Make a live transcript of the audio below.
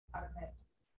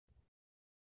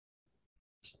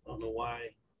I don't know why.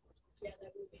 Yeah,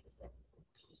 that would be the same.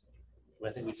 I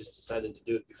think we just decided to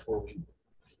do it before we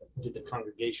did the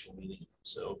congregational meeting.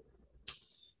 So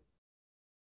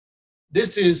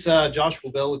this is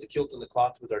Joshua Bell with the Kilt and the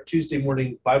Cloth with our Tuesday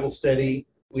morning Bible study.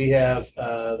 We have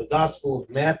the Gospel of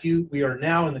Matthew. We are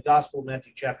now in the Gospel of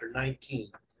Matthew, chapter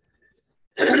 19.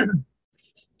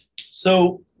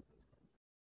 So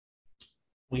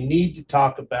we need to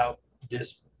talk about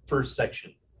this first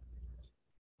section.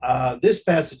 This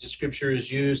passage of Scripture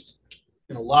is used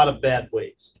in a lot of bad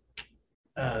ways.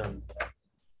 And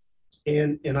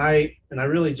I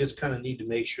really just kind of need to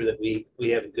make sure that we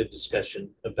have a good discussion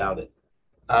about it.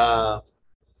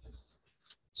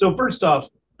 So first off,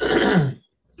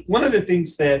 one of the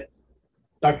things that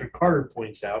Dr. Carter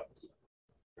points out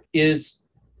is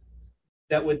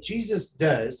that what Jesus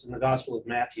does in the Gospel of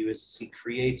Matthew is he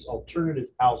creates alternative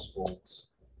households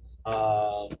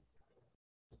of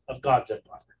God's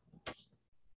empire.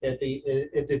 At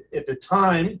the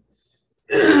time,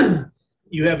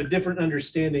 you have a different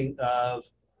understanding of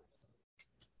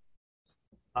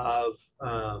how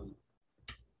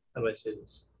do I say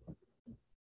this?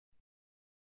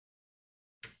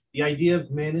 The idea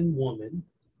of man and woman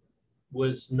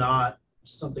was not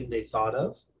something they thought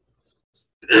of.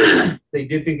 They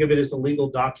did think of it as a legal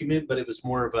document, but it was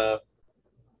more of a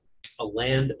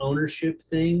land ownership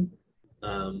thing.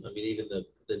 I mean, even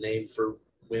the name for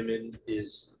women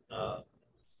is kind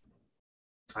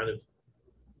of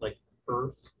like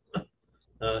earth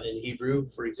in Hebrew,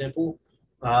 for example.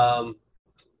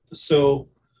 So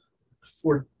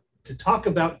to talk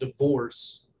about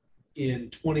divorce in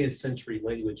 20th century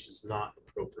language is not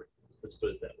appropriate. Let's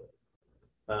put it that way.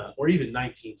 Or even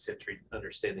 19th century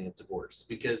understanding of divorce.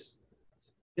 Because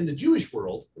in the Jewish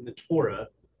world, in the Torah,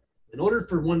 in order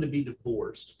for one to be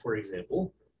divorced, for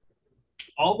example,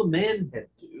 all the man had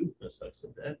to do, as I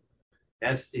said that,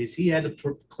 is he had to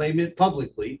proclaim it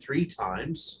publicly 3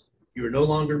 times. You are no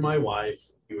longer my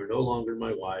wife. You are no longer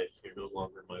my wife. You're no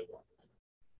longer my wife.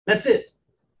 That's it.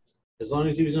 As long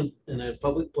as he was in a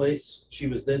public place, she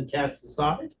was then cast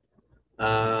aside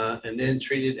and then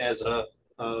treated as a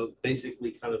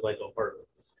basically kind of like a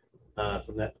harlot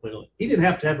from that point on. He didn't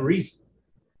have to have a reason.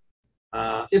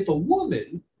 If a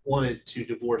woman wanted to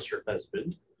divorce her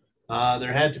husband,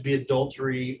 there had to be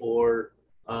adultery, or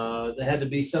there had to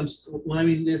be some. Well, I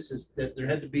mean, this is that there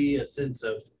had to be a sense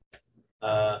of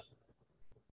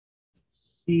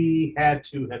he had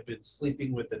to have been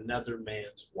sleeping with another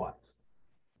man's wife,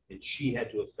 and she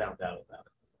had to have found out about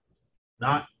it.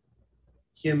 Not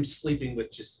him sleeping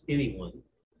with just anyone.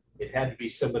 It had to be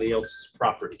somebody else's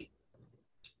property.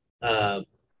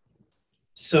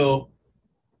 So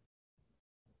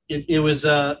it was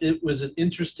an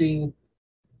interesting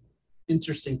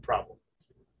problem.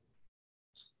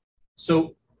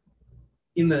 So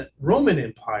in the Roman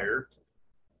Empire,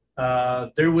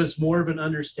 there was more of an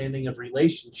understanding of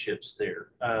relationships there.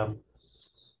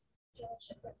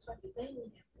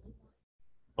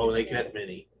 They could have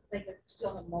many. They could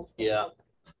still have multiple.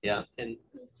 Yeah, and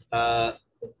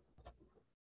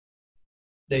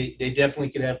they definitely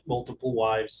could have multiple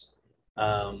wives,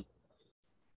 and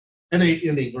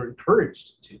they were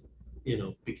encouraged to,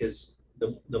 because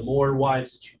the more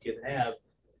wives that you can have,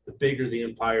 the bigger the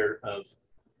empire of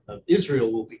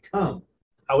Israel will become.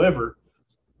 However,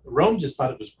 Rome just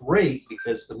thought it was great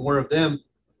because the more of them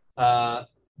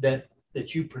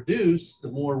that you produce, the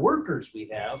more workers we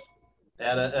have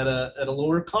at a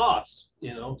lower cost.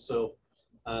 So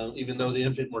even though the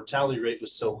infant mortality rate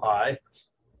was so high,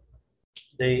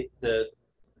 it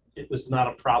was not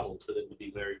a problem for them to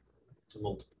be married to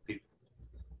multiple people.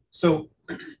 So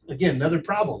again, another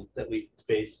problem that we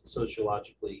face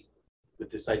sociologically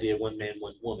with this idea of one man,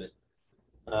 one woman.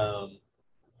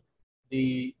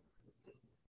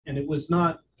 And it was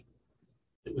not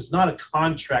a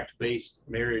contract-based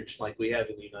marriage like we have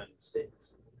in the United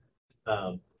States.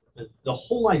 The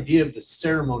whole idea of the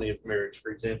ceremony of marriage, for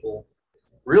example,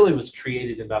 really was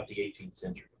created in about the 18th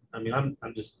century. I mean, I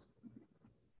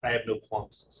have no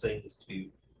qualms saying this to you.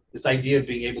 This idea of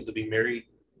being able to be married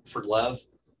for love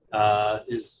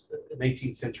is an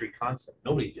 18th century concept.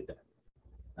 Nobody did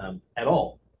that at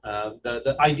all.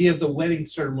 The idea of the wedding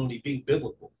ceremony being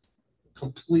biblical,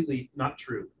 completely not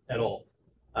true at all.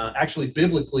 Actually,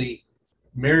 biblically,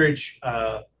 marriage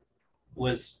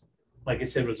was, like I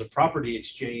said, was a property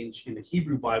exchange in the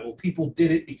Hebrew Bible. People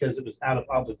did it because it was out of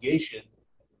obligation.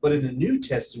 But in the New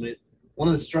Testament, one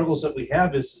of the struggles that we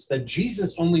have is that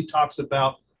Jesus only talks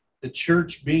about the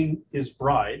church being his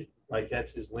bride, like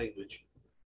that's his language.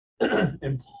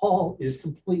 And Paul is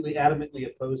completely adamantly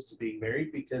opposed to being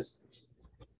married because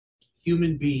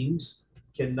human beings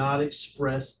cannot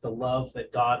express the love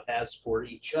that God has for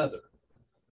each other.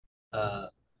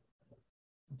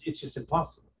 It's just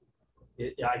impossible.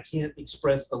 I can't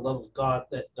express the love of God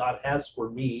that God has for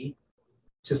me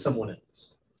to someone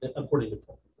else, according to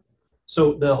Paul.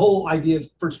 So the whole idea of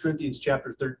 1 Corinthians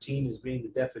chapter 13 is being the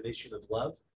definition of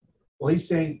love. Well, he's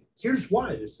saying, here's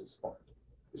why this is hard.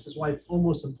 This is why it's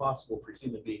almost impossible for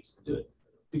human beings to do it.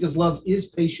 Because love is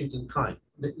patient and kind.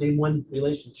 Name one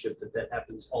relationship that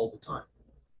happens all the time.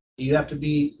 You have to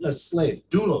be a slave,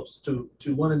 doulos,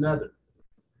 to one another.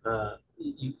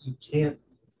 You can't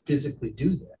physically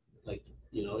do that. Like,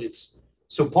 it's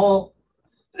so Paul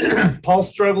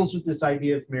struggles with this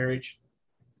idea of marriage.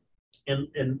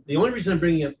 And the only reason I'm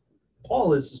bringing up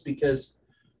Paul is because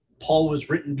Paul was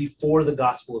written before the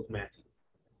Gospel of Matthew.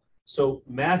 So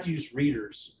Matthew's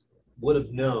readers would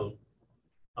have known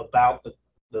about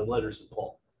the letters of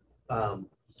Paul.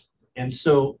 And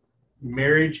so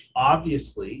marriage,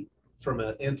 obviously, from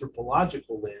an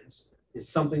anthropological lens, is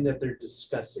something that they're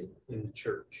discussing in the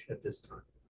church at this time.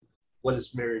 What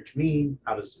does marriage mean?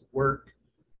 How does it work?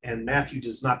 And Matthew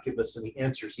does not give us any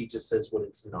answers. He just says what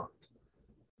it's not,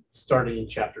 starting in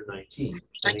chapter 19.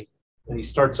 And he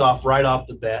starts off right off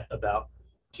the bat about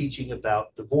teaching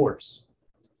about divorce.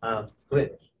 Go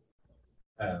ahead.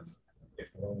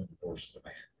 If the woman divorced the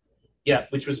man. Yeah,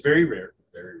 which was very rare.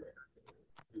 Very rare.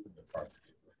 Even the partner.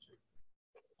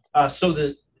 So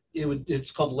that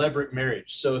it's called levirate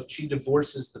marriage. So if she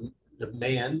divorces the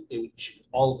man,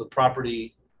 all of the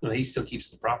property, he still keeps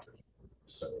the property.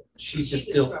 So she's just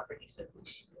still property, so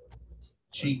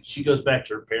she goes back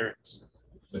to her parents.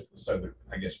 But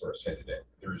I guess where it's headed at,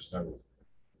 there is no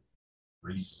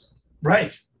reason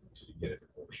Right. to get a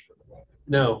divorce for the woman.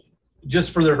 No,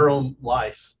 just for her own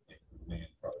life. And the man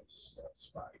probably just starts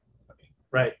fighting. I mean,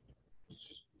 Right. he's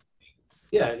just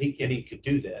Yeah, and he could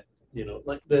do that.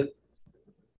 Like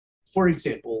for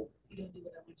example, you don't do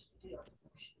what I want you to do.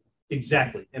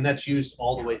 exactly, and that's used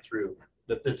all the way through.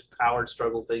 That's a power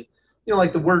struggle thing.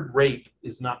 Like the word rape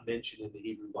is not mentioned in the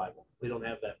Hebrew Bible. We don't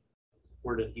have that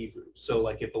word in Hebrew. So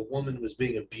like if a woman was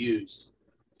being abused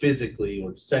physically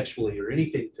or sexually or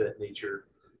anything to that nature,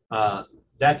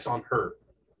 that's on her.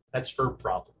 That's her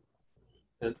problem.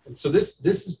 And so this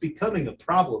is becoming a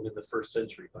problem in the first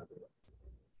century, by the way.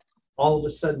 All of a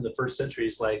sudden, the first century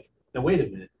is like, now wait a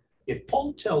minute. If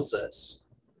Paul tells us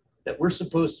that we're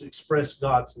supposed to express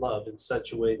God's love in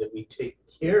such a way that we take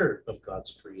care of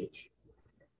God's creation,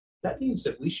 that means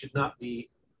that we should not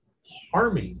be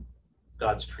harming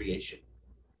God's creation.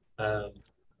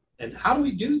 And how do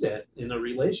we do that in a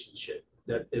relationship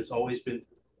that has always been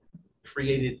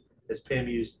created, as Pam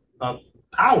used,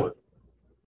 power?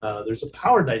 There's a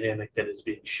power dynamic that is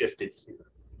being shifted here.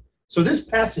 So this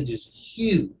passage is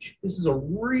huge. This is a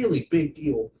really big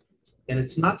deal. And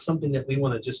it's not something that we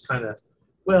want to just kind of,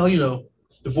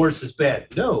 divorce is bad.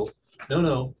 No.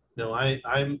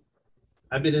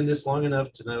 I've been in this long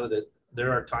enough to know that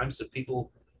there are times that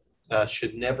people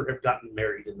should never have gotten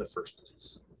married in the first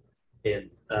place. And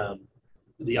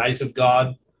the eyes of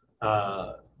God,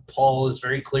 Paul is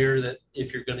very clear that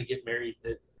if you're going to get married,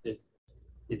 that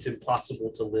it's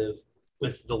impossible to live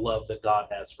with the love that God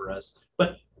has for us.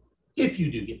 But if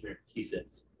you do get married, he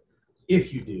says,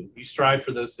 if you do, you strive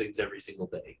for those things every single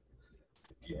day.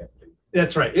 you have to.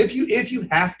 That's right. If you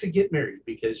have to get married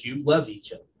because you love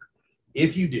each other,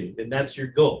 if you do, then that's your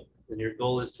goal. And your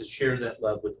goal is to share that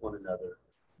love with one another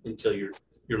until your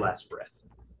last breath.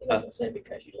 He doesn't say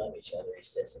because you love each other. He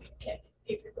says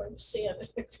if you're going to sin.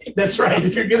 That's right.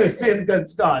 If you're going to sin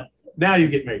against God, now you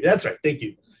get married. That's right. Thank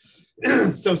you.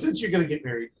 So since you're going to get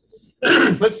married,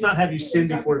 let's not have you sin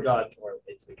before God.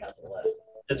 It's because of love.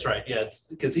 That's right. Yeah, it's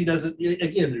because he doesn't.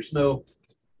 Again, there's no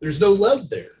love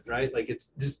there, right? Like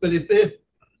it's just. But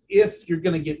if you're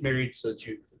going to get married so that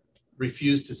you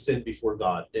refuse to sin before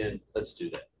God, then let's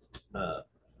do that.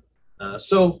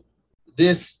 So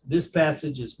this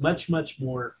passage is much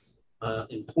more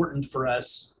important for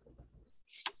us,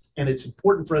 and it's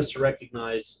important for us to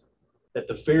recognize that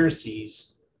the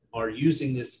Pharisees are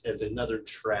using this as another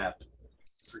trap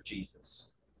for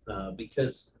Jesus,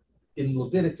 because in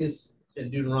Leviticus and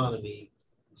Deuteronomy,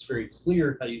 it's very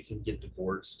clear how you can get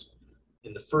divorced.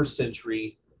 In the first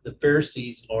century, the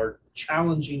Pharisees are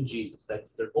challenging Jesus.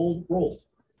 That's their whole role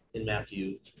in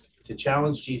Matthew, to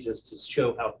challenge Jesus to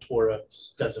show how Torah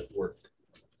doesn't work.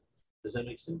 Does that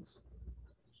make sense?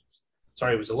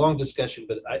 Sorry, it was a long discussion,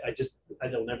 but I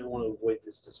don't ever want to avoid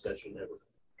this discussion ever.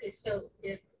 Okay, so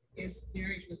if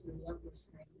marriage was the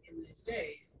loveless thing in these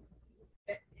days,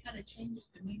 that kind of changes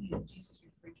the meaning of Jesus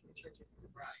referring to the church as a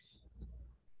bride.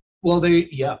 Well,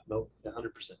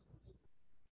 100%.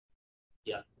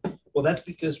 Yeah. Well, that's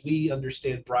because we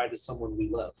understand bride as someone we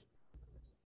love.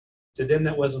 To them,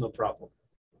 that wasn't a problem.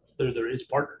 They're his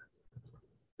partner.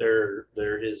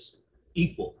 They're his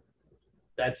equal.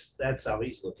 That's how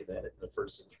he's looking at it in the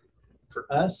first century. For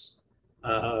us,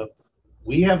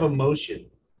 we have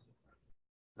emotion.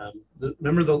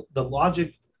 Remember the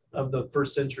logic of the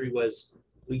first century was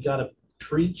we got to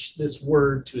preach this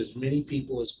word to as many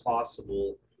people as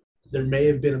possible. There may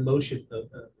have been emotion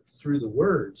through the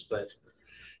words, but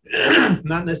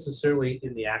not necessarily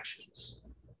in the actions.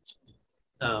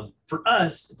 For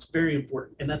us, it's very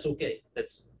important, and that's okay.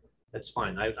 That's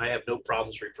fine. I have no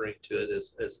problems referring to it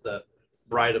as the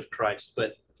bride of Christ,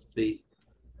 but this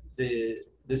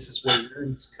is where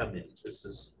roots come in. This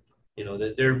is,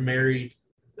 that they're married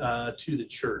to the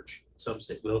church. Some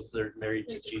say, well, they're married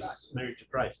to Jesus, married to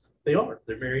Christ. They are.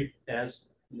 They're married as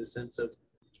in the sense of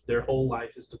their whole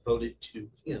life is devoted to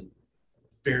Him.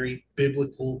 Very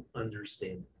biblical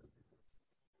understanding.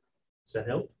 Does that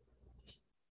help?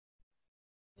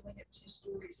 We have two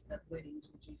stories of weddings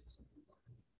where Jesus was involved.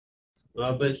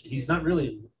 Well, but He's not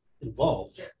really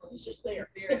involved. He's just there.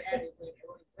 There at a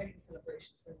wedding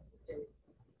celebration, so they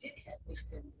did have big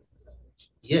ceremonies and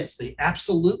celebrations. Yes, they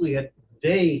absolutely had.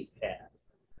 They had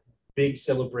big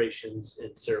celebrations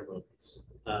and ceremonies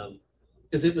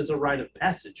because it was a rite of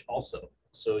passage also.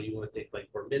 So you want to think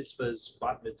like bar mitzvahs,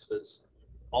 bat mitzvahs,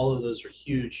 all of those are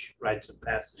huge rites of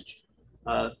passage.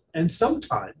 And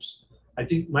sometimes, I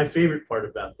think my favorite part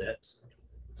about that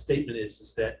statement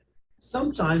is that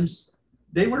sometimes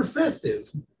they were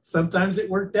festive. Sometimes it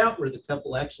worked out where the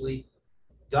couple actually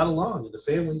got along and the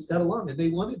families got along and they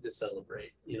wanted to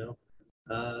celebrate,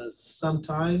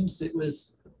 Sometimes it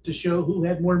was to show who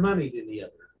had more money than the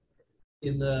other.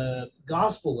 In the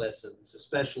gospel lessons,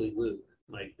 especially Luke,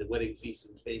 like the wedding feast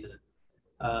in Canaan,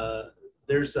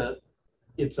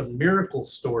 it's a miracle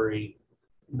story,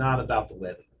 not about the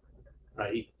wedding.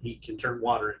 Right? He can turn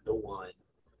water into wine,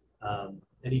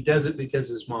 and he does it because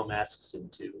his mom asks him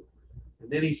to. And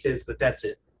then he says, "But that's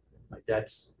it. Like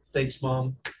thanks,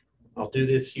 Mom. I'll do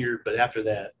this here, but after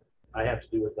that, I have to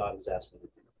do what God has asked me to do."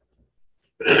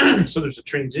 So there's a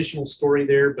transitional story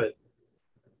there, but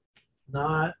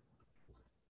not.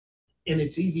 And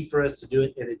it's easy for us to do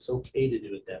it, and it's okay to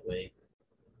do it that way.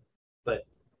 But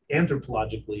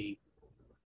anthropologically,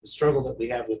 the struggle that we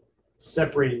have with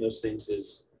separating those things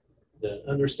is the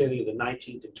understanding of the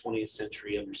 19th and 20th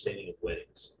century understanding of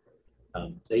weddings.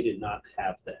 They did not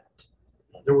have that.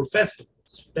 There were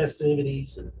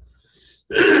festivities,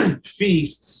 and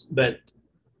feasts, but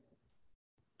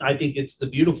I think it's the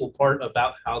beautiful part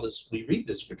about how we read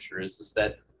the scripture is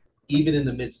that even in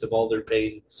the midst of all their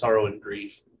pain, sorrow, and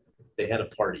grief, they had a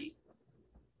party,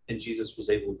 and Jesus was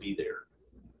able to be there.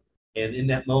 And in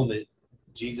that moment,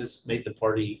 Jesus made the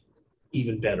party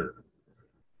even better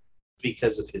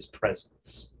because of His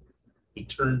presence. He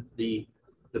turned the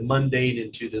mundane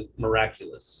into the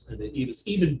miraculous, and it was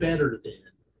even better than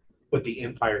what the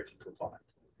empire could provide.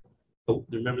 But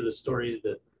remember the story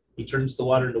that He turns the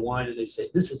water into wine, and they say,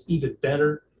 "This is even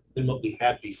better than what we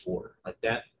had before." Like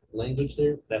that language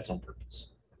there, that's on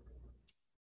purpose.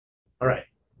 All right.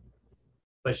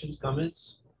 Questions,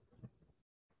 comments?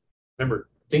 Remember,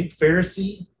 think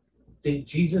Pharisee, think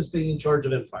Jesus being in charge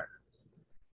of empire.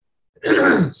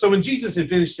 So when Jesus had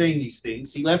finished saying these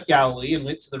things, He left Galilee and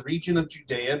went to the region of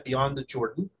Judea beyond the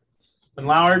Jordan, and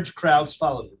large crowds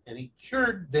followed Him, and He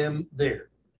cured them there.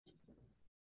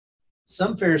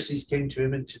 Some Pharisees came to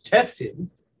Him, and to test Him,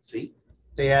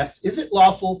 they asked, "Is it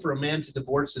lawful for a man to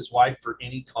divorce his wife for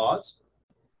any cause?"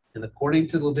 And according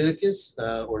to Leviticus,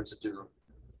 or is it Deuteronomy?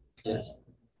 Yes.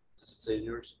 Does it say in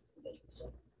yours?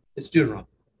 It's Deuteronomy.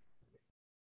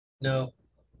 No.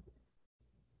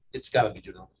 It's got to be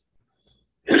Deuteronomy.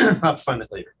 I'll have to find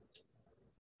it later.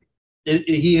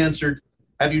 He answered,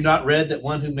 "Have you not read that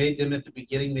one who made them at the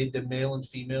beginning made them male and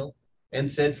female,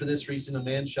 and said, for this reason a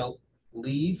man shall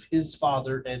leave his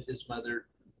father and his mother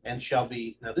and shall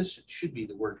be," now this should be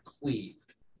the word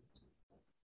cleaved,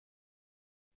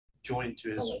 joined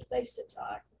to his. Only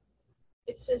Facetai.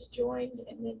 It says joined,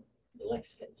 and then the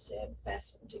lexicon said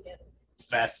fastened together.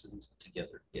 Fastened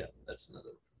together. Yeah, that's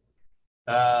another.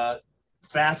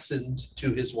 Fastened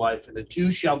to his wife, and the two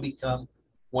shall become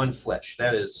one flesh.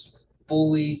 That is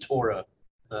fully Torah.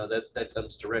 That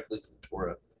comes directly from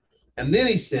Torah. And then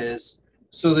he says,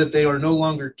 so that they are no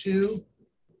longer two,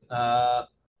 but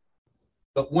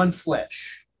one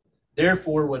flesh.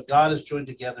 Therefore, what God has joined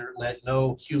together, let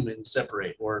no human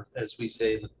separate, or as we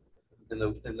say in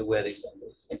the wedding,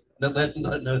 let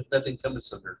nothing come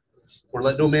asunder, or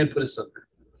let no man put asunder.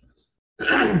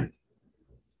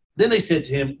 Then they said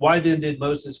to him, why then did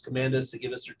Moses command us to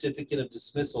give a certificate of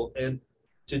dismissal and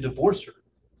to divorce her?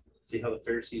 See how the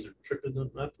Pharisees are tripping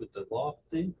them up with the law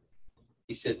thing?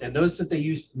 He said, and notice that they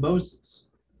used Moses,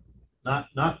 not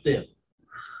them.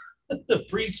 The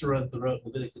priests are on the road,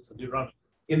 Leviticus and Deuteronomy,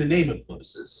 in the name of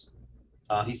Moses.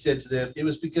 He said to them, it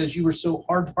was because you were so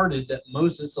hard-hearted that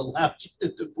Moses allowed you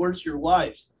to divorce your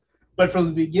wives. But from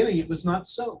the beginning, it was not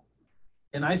so.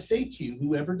 And I say to you,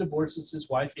 whoever divorces his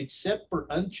wife except for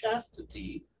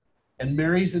unchastity and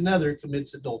marries another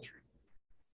commits adultery.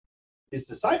 His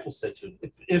disciples said to him,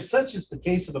 if such is the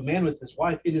case of a man with his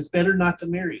wife, it is better not to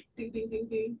marry. Ding, ding, ding,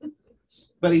 ding.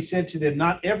 But he said to them,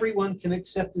 not everyone can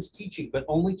accept this teaching, but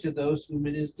only to those whom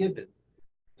it is given.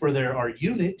 For there are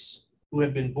eunuchs who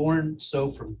have been born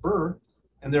so from birth,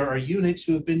 and there are eunuchs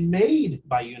who have been made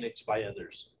by eunuchs by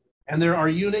others. And there are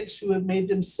eunuchs who have made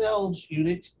themselves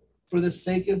eunuchs for the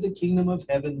sake of the kingdom of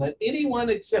heaven. Let anyone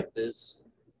accept this.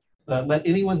 Let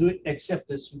anyone who accept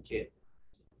this who can.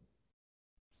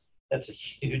 That's a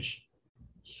huge,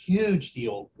 huge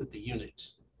deal with the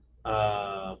eunuchs.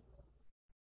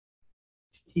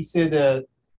 He said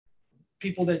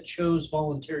people that chose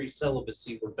voluntary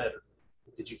celibacy were better.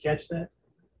 Did you catch that?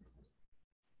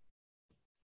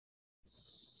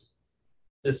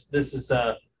 This is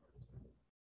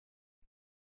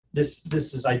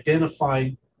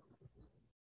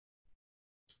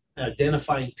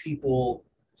identifying people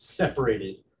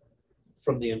separated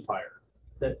from the empire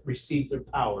that receive their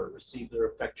power, receive their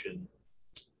affection.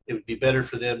 It would be better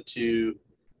for them to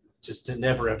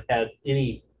never have had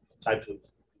any type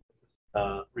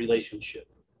of relationship.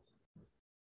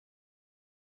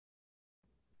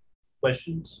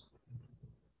 Questions?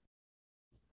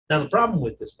 Now, the problem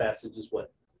with this passage is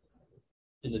what?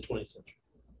 In the 20th century.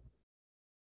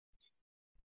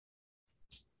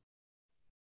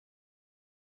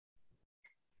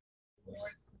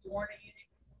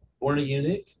 Born a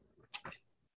eunuch.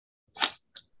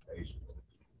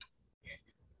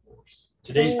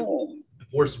 Today's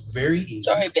divorce very easy.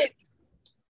 Sorry, babe.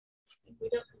 We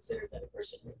don't consider that a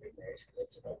person who remarries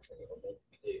commits adultery, or maybe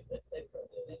we do, but they don't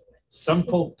do it anyway.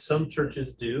 Some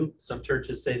churches do. Some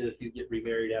churches say that if you get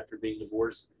remarried after being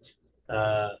divorced,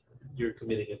 you're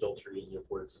committing adultery and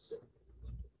therefore it's a sin,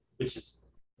 which is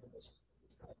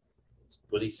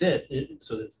what he said.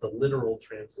 So it's the literal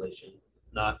translation,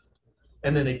 not.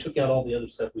 And then they took out all the other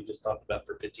stuff we just talked about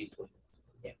for 1520.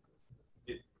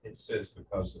 It says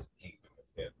because of the kingdom of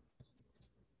heaven.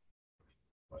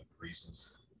 One of the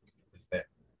reasons is that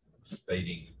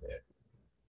stating that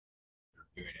you're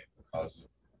doing it because of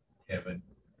heaven,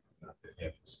 not that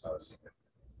heaven's causing it.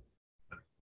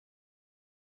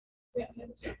 Yeah,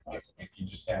 it's not possible. If you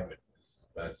just have it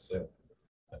by itself,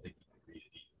 I think you can read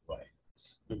it either way.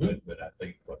 Mm-hmm. But I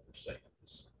think what they're saying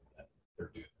is that they're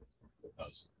doing it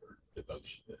because of their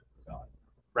devotion to God.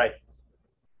 Right.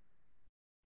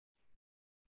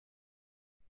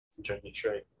 I'm trying to make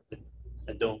sure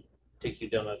I don't take you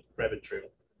down a rabbit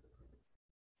trail.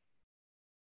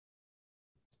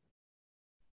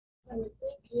 I would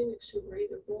think eunuchs who were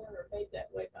either born or made that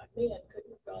way by men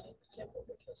couldn't have gone into the temple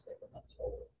because they were not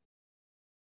holy.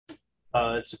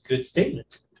 It's a good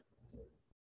statement.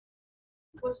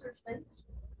 What's their statement?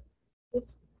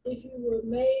 If you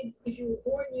were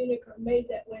born eunuch or made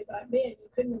that way by men, you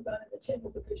couldn't have gone to the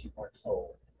temple because you weren't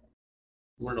whole.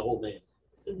 You weren't a whole man.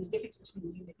 So there's a difference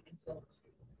between eunuch and celibacy.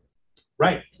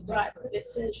 Right. Right, but it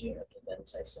says eunuch, it doesn't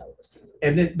say celibacy.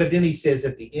 But then he says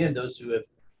at the end, those who have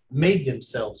made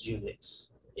themselves eunuchs.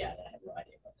 Yeah, I have no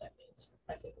idea what that means.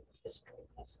 I think it would be physically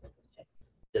impossible.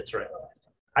 That's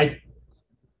right.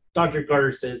 Dr.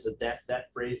 Carter says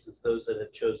that phrase is those that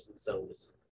have chosen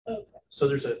celibacy. Okay. So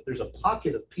there's a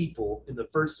pocket of people in the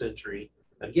first century,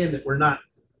 again, that we're not,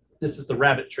 this is the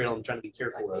rabbit trail I'm trying to be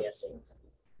careful Like of. the Essenes.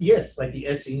 Yes, like the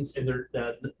Essenes, and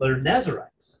they're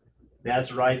Nazarites.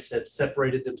 Nazarites have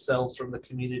separated themselves from the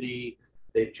community.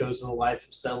 They've chosen a life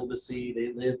of celibacy.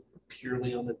 They live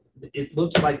purely on it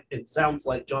looks like, it sounds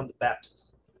like John the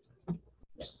Baptist.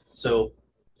 So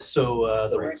The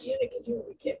word eunuch in here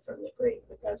we get from the Greek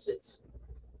because it's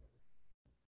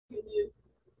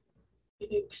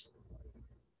eunuchs.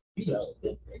 So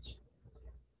it's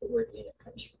the word eunuch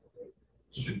comes from the Greek.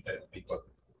 Shouldn't that be what?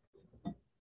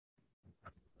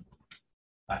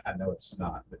 I know it's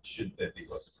not, but shouldn't that be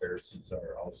what the Pharisees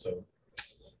are also?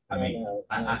 I mean,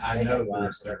 I know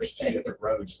there's two different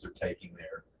roads they're taking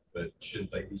there, but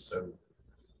shouldn't they be so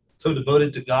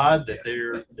devoted to God that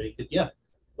they could, yeah.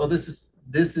 Well, this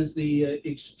is the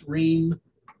extreme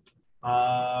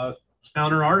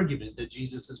counter argument that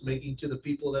Jesus is making to the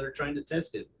people that are trying to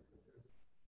test him.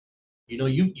 You know,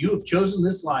 you have chosen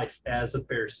this life as a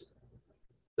Pharisee.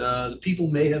 The people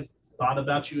may have thought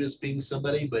about you as being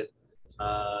somebody, but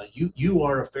you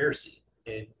are a Pharisee,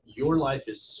 and your life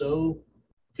is so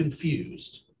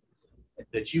confused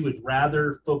that you would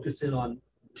rather focus in on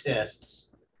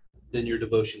tests than your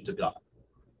devotion to God,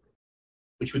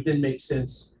 which would then make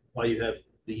sense why you have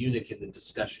the eunuch in the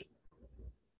discussion.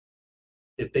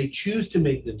 If they choose to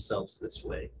make themselves this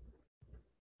way,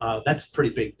 that's a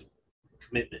pretty big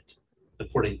commitment,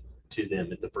 according to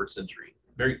them in the first century.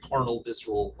 Very carnal,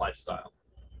 visceral lifestyle.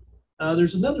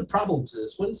 There's another problem to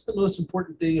this. What is the most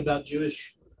important thing about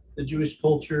the Jewish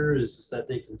culture is that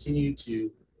they continue to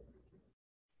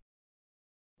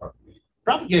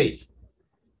propagate.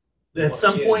 At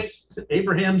some point,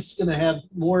 Abraham's going to have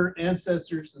more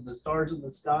ancestors than the stars in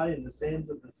the sky and the sands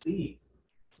of the sea.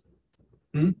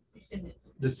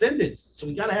 Descendants. So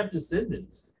we got to have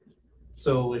descendants.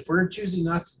 So if we're choosing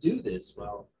not to do this,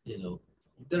 well, you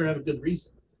better have a good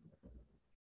reason.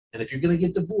 And if you're going to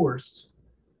get divorced,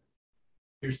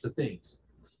 here's the things.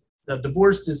 Now,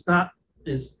 divorce is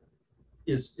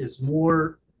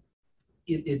more.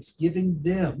 It's giving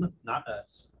them, not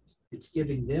us. It's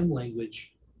giving them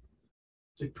language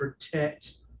to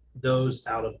protect those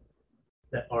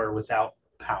that are without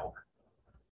power.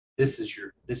 This is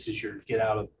your get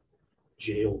out of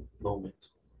jail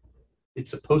moment. It's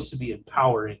supposed to be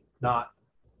empowering, not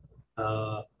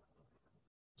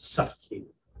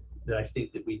suffocating. That I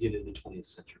think that we did in the 20th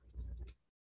century.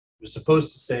 It was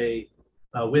supposed to say,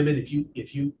 women, if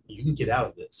you can get out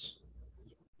of this,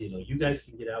 you guys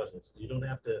can get out of this. You don't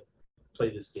have to play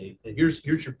this game. And here's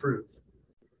your proof.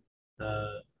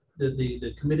 The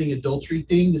committing adultery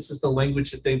thing. This is the language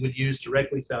that they would use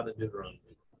directly found in Deuteronomy.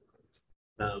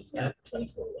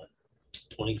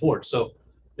 24. So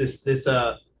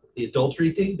the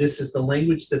adultery thing. This is the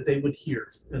language that they would hear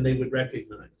and they would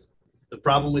recognize. The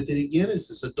problem with it again is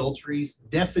this adultery's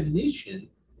definition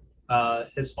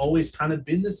has always kind of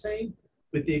been the same,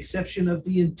 with the exception of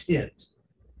the intent.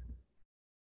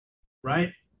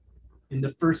 Right? In the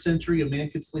first century, a man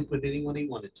could sleep with anyone he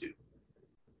wanted to.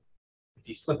 If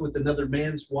he slept with another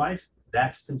man's wife,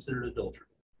 that's considered adultery.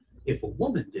 If a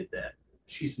woman did that,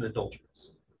 she's an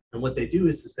adulteress. And what they do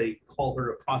is they call her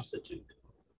a prostitute.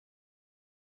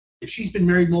 If she's been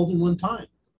married more than one time,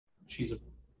 she's a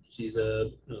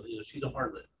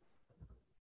harlot.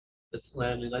 That's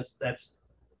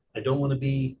I don't want to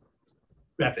be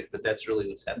graphic, but that's really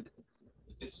what's happening.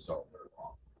 This is all very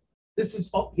wrong. This is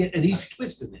all, yeah, and he's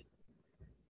twisting it.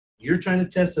 You're trying to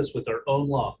test us with our own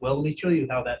law. Well, let me show you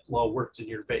how that law works in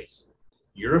your face.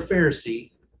 You're a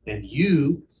Pharisee, and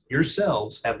you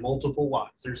yourselves have multiple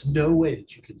wives. There's no way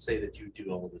that you can say that you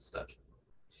do all of this stuff.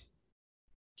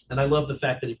 And I love the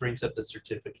fact that he brings up the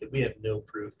certificate. We have no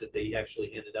proof that they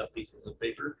actually handed out pieces of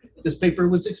paper. This paper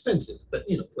was expensive, but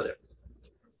whatever.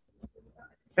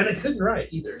 And I couldn't write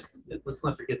either. Let's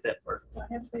not forget that part. I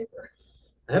have paper.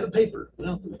 I have a paper.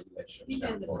 Well,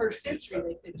 Even in the first century,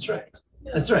 they couldn't. that's right.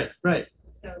 That's right. Right.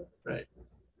 So. Right.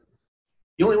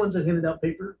 The only ones that handed out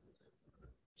paper,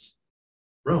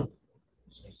 Rome.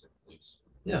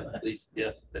 Yeah, at least,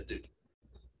 yeah, that dude.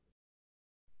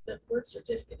 The birth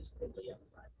certificate is biblion,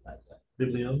 by the way.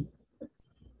 Biblion.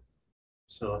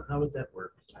 So how would that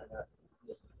work?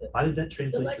 Why did that The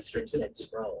translate to lexicon said certificate?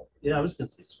 scroll. Yeah, I was going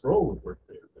to say scroll would work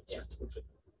there, but Yeah. certificate.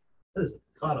 That is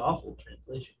a god awful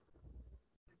translation.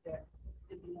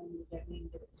 That mean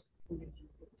that it's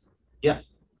Yeah.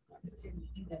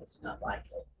 It's not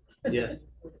likely. Yeah.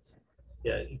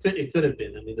 Yeah, it could have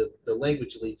been. I mean, the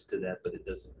language leads to that, but it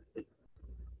doesn't.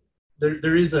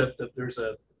 There's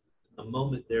a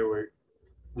moment there where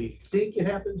we think it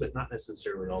happened, but not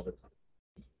necessarily all the time.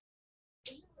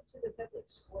 I went to the public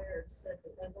square and said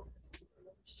that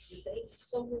they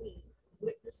so many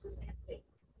witnesses and they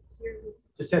hear.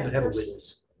 Just had to have a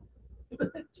witness.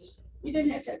 You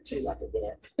didn't have to have two like a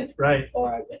did. Right.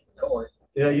 Or a court.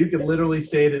 Yeah, you could literally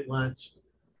say it at lunch.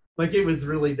 Like it was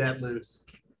really that loose.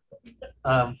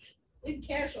 In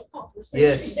casual conversation.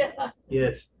 Yes. Yeah.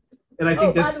 Yes. And I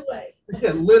think By that's the way.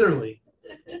 yeah, literally.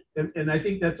 And I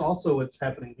think that's also what's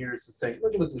happening here is to say,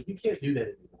 look, you can't do that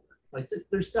anymore. Like this,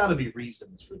 there's got to be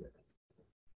reasons for that.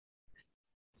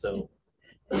 So.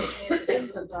 And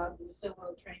the dog was so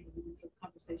well trained in the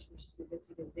conversation. She said, "That's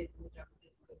a good bit." And the dog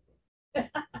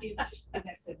didn't just in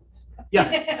that sentence.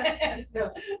 Yeah.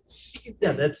 So.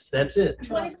 Yeah, that's it.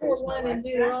 24:1 in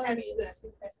Deuteronomy is,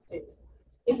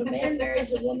 if a man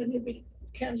marries a woman who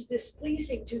becomes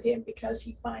displeasing to him because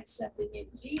he finds something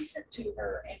indecent to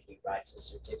her and he writes a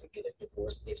certificate of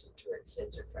divorce, gives it to her and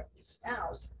sends her from his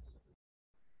house,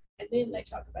 and then they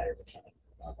talk about her becoming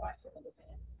a wife for another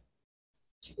man.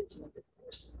 She gets in a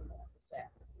divorce and along with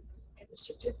that. And the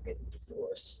certificate of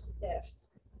divorce, F.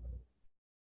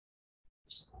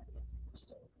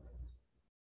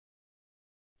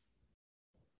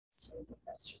 So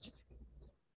that's certificate.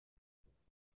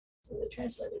 So they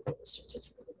translated the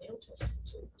certificate in the Old Testament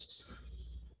too. Just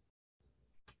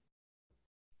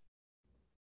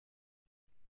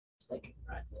so they can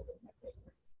write a little bit more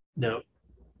paper. No,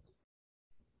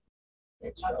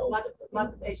 It's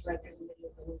Lots of pages right there in the middle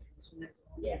of the wilderness when they're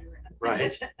going Yeah. around.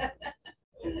 right.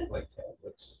 Like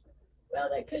tablets. Well,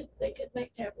 they could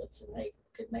make tablets and they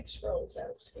could make scrolls out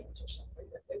of skins or something,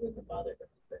 but they wouldn't have bothered to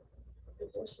put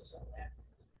divorces on that.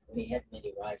 We had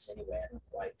many wives anyway. I don't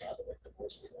quite bother with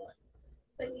divorcing one.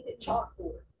 They needed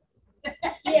chalkboard.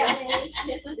 Yeah,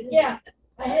 yeah.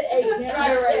 I had 8. Now I Dry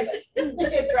have erase. 7.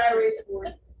 Dry erase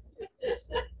board.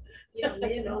 You know,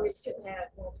 men always could have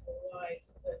multiple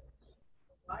wives, but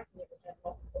a wife never had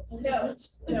multiple No,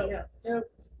 husbands. no, Yeah. no.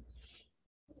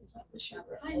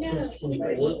 I know. This is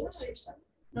 24.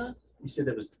 You said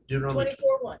that was Deuteronomy.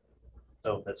 24:1.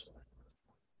 Oh, that's why.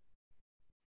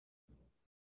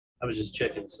 I was just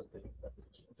checking something.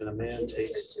 When a man See the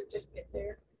takes certificate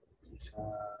there.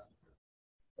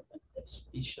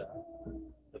 Isha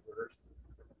of earth,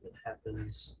 it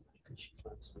happens. And she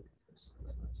finds me.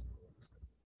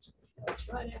 That's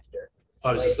right after.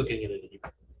 I was just looking at it.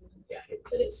 Yeah,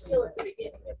 but it's still at the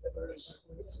beginning of the verse.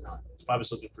 It's not. I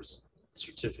was looking for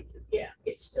certificate. Yeah,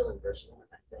 it's still in verse 1,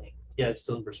 I think. Yeah, it's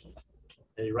still in verse 1.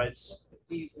 And he writes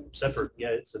separate. Yeah,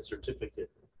 it's a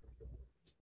certificate.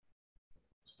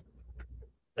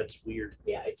 That's weird.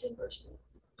 Yeah, it's in verse 1.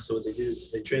 So what they did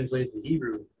is they translated the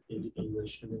Hebrew into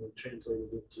English and then they translated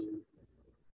it into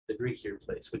the Greek here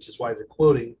place, which is why they're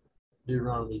quoting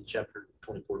Deuteronomy chapter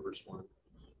 24, verse 1.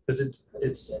 Because Because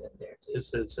it said it there too.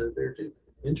 it said there too.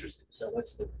 Interesting. So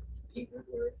what's the Hebrew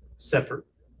word? Separate.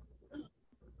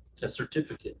 A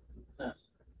certificate. Huh.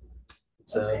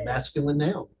 It's a Okay. masculine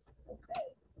noun. Okay.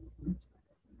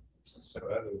 So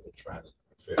other than trying to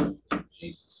trip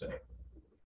Jesus said,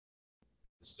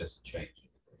 this doesn't change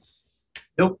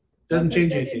anything. Doesn't Because change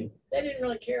they anything. They didn't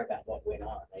really care about what went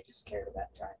on. They just cared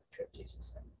about trying to trip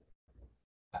Jesus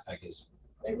up. I guess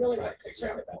They really Try to weren't figure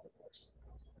concerned out about divorce.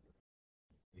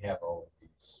 we have all of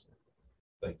these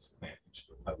things that Matthew's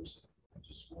proposing. I'm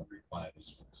just wondering why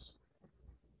this was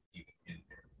even in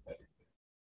there.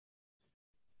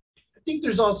 I think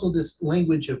there's also this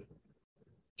language of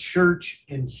church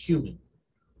and human.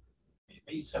 It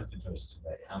means something to us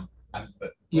today. But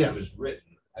when Yeah. it was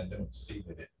written, I don't see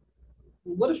that it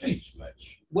What if changed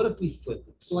much. we flip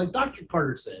it? So like Dr.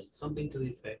 Carter said, something to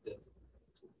the effect of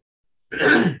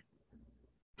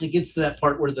it gets to that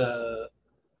part where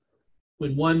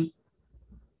when one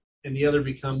and the other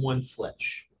become one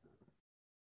flesh,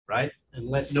 right? And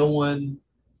let no one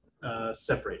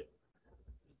separate it.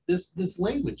 This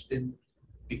language then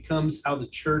becomes how the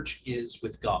church is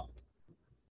with God.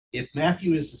 If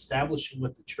Matthew is establishing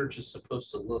what the church is supposed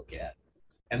to look at,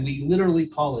 and we literally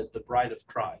call it the bride of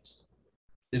Christ,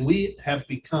 then we have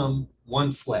become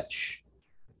one flesh,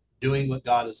 doing what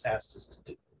God has asked us to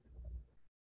do.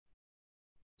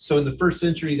 So in the first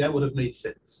century, that would have made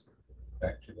sense.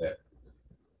 Back to that.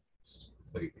 This is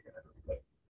completely unrelated.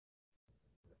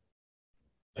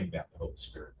 Think about the Holy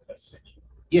Spirit message.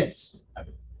 Yes. I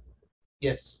mean,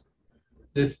 Yes.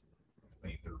 This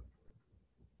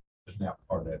there's now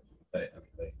part of that.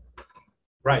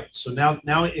 right. So now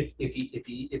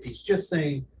if he's just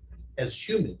saying, as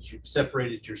humans, you've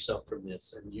separated yourself from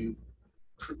this, and you've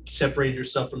separated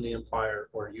yourself from the empire,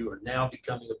 or you are now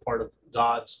becoming a part of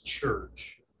God's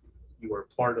church. You are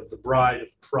part of the bride of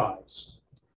Christ.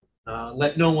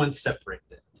 Let no one separate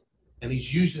them. And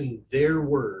he's using their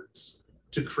words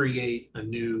to create a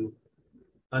new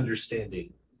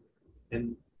understanding.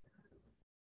 And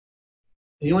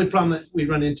the only problem that we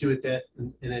run into with that,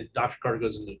 and then Dr. Carter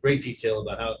goes into great detail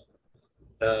about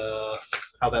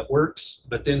how that works,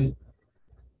 but then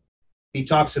he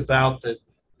talks about that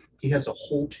he has a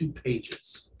whole 2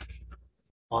 pages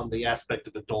on the aspect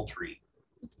of adultery.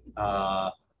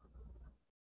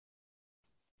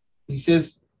 He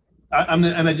says, and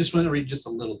I just want to read just a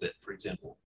little bit, for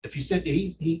example. If you said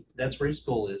that's where his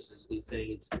goal is he's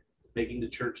saying it's making the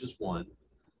churches one.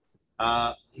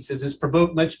 He says it's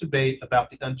provoked much debate about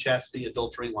the unchastity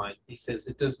adultery line. He says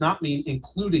it does not mean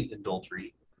including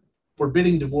adultery,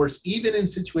 forbidding divorce even in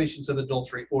situations of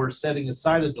adultery, or setting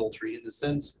aside adultery in the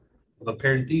sense of a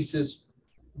parenthesis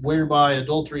whereby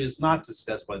adultery is not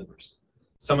discussed by the verse.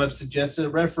 Some have suggested a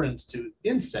reference to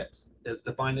incest as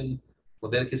defined in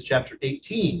Leviticus chapter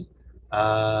 18.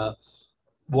 While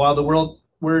the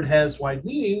word has wide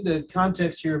meaning, the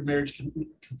context here of marriage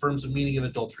confirms the meaning of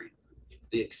adultery.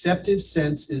 The acceptive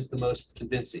sense is the most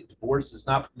convincing. Divorce is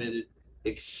not permitted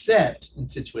except in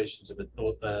situations of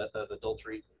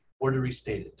adultery, or to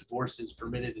restate it, divorce is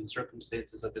permitted in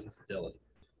circumstances of infidelity.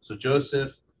 So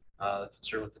Joseph,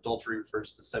 concern with adultery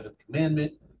refers to the seventh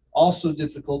commandment. Also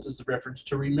difficult is the reference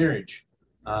to remarriage.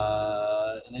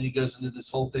 And then he goes into this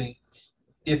whole thing.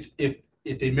 If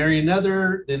they marry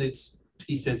another, then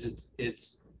he says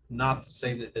it's not the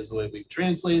same as the way we've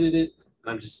translated it.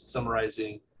 I'm just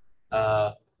summarizing.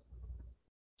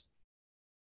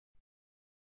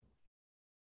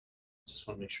 Just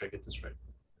want to make sure I get this right.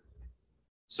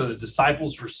 So the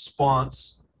disciples'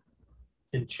 response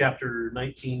in chapter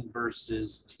 19,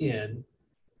 verses 10,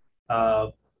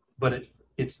 but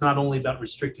it's not only about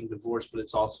restricting divorce, but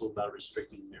it's also about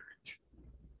restricting marriage.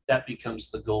 That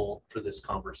becomes the goal for this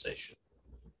conversation,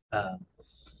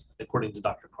 according to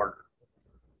Dr. Carter.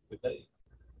 Would they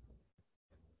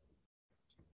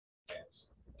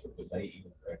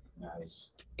even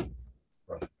recognize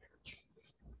from marriage?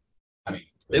 I mean,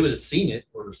 They would have seen it.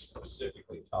 we're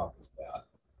specifically talking about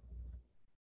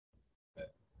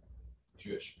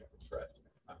Jewish marriage, right?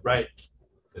 I mean, Right.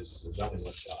 Because there's only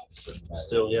one God. So no matter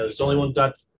Still, yeah, there's only one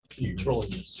God if you controlling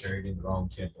this. married in the wrong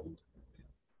temple,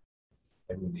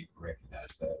 they wouldn't even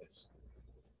recognize that as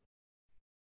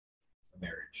a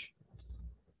marriage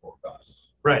before God.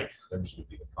 Right. Theirs would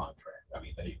be the contract. I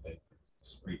mean, they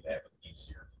just read that one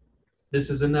easier. This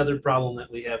is another problem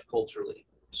that we have culturally.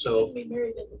 You So couldn't be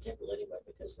married in the temple anyway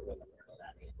because the women were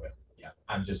allowed in. Well, yeah,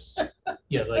 I'm just,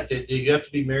 yeah, like you have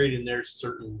to be married in their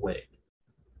certain way.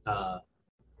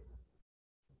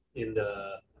 In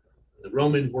the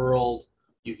Roman world,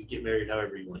 you could get married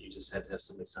however you want. You just had to have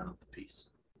somebody sign off the peace.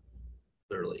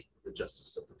 Literally, the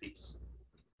justice of the peace.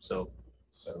 So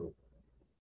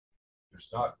there's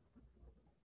not,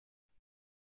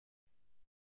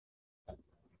 I'm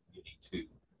getting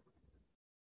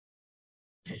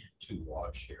too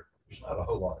large here. There's not a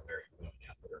whole lot of married women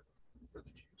out there for the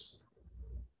Jews.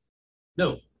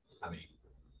 no, I mean,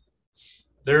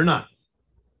 they're not.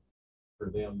 for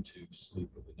them to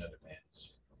sleep with another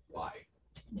man's wife,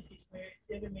 And if he's married,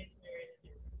 the other man's married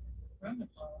in Roman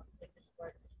law, I think it's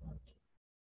part of his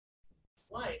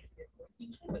life, therefore he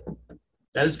can sleep with him.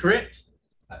 That is correct.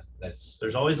 that's,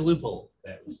 There's always a loophole.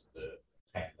 that was the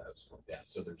path I was going down.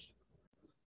 So there's,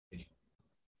 anyway.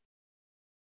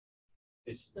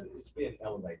 It's being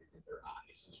elevated in their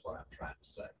eyes, is what I'm trying to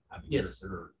say. I mean, Yes.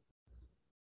 they're,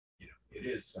 it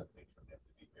is something for them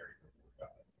to be married before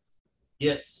God,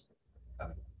 Yes.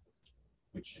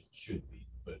 which it should be,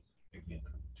 but again,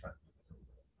 I'm trying to.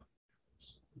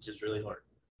 Which is really hard.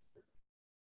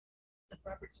 If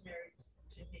Robert's married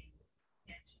to me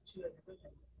and to two other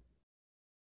women,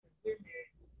 if we're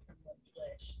married from one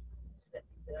flesh, does that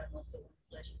mean that I'm also one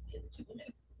flesh with the other two women?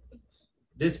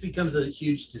 This becomes a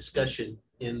huge discussion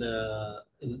in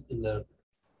the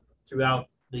throughout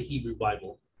the Hebrew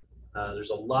Bible. There's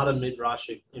a lot of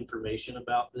midrashic information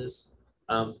about this,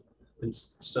 and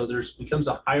so there's becomes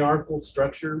a hierarchical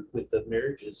structure with the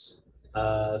marriages.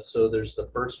 So there's the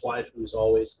first wife who's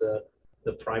always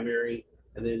the primary,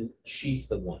 and then she's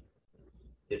the one.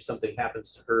 If something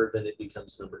happens to her, then it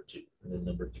becomes number two, and then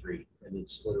number three, and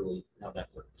it's literally how that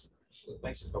works. It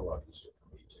makes it a lot easier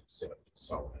for me to accept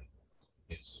Solomon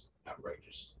is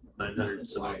outrageous. 900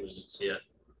 some others, yeah.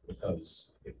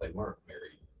 Because if they weren't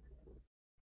married,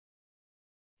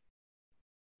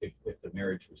 if the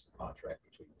marriage was the contract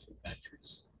between two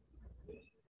countries, then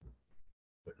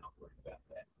they're not worried about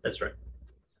that. That's right.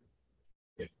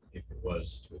 If it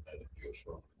was to another Jewish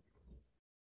woman,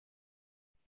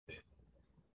 then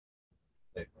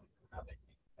they don't know how they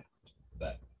came out.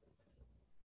 But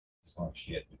as long as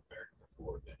she had been married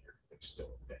before, then everything's still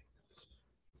okay.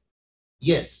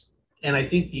 Yes, and I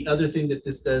think the other thing that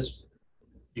this does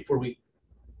before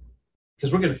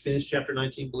because we're going to finish chapter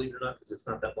 19, believe it or not, because it's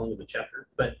not that long of a chapter,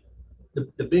 but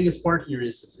the biggest part here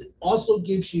is it also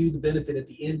gives you the benefit at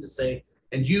the end to say,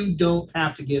 and you don't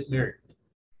have to get married.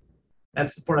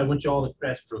 That's the part I want you all to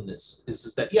grasp from this,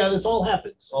 is that, yeah, this all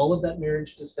happens. All of that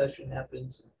marriage discussion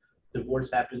happens,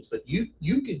 divorce happens, but you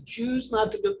can choose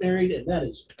not to get married, and that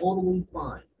is totally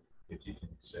fine. If you can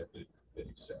accept it, then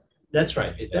accept it. That's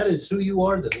right. If that is who you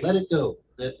are, then let it go.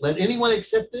 Let anyone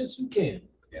accept this who can.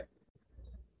 Yeah.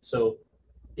 So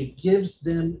it gives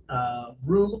them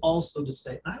room also to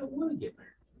say, I don't want to get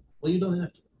married. Well, you don't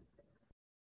have to.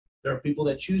 There are people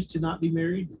that choose to not be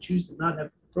married, and choose to not have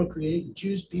procreate, and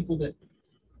choose people that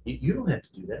you don't have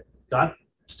to do that. God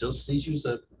still sees you as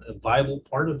a viable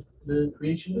part of the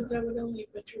creation. But that would only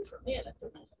be true for men at the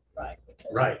moment, right?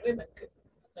 Because Right. women could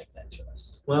make that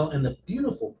choice. Well, and the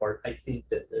beautiful part, I think,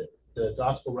 that the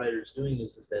gospel writer is doing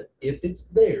is that if it's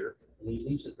there, and he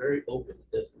leaves it very open,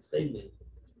 he doesn't say men,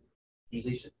 he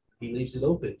leaves it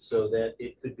open so that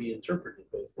it could be interpreted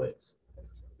both ways.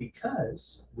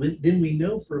 Because then we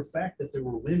know for a fact that there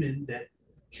were women that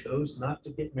chose not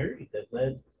to get married that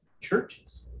led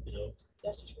churches, you know.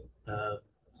 That's true.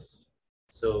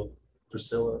 So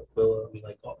Priscilla, Aquila, I mean,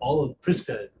 like all of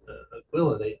Prisca,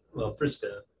 Aquila,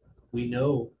 Prisca, we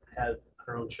know had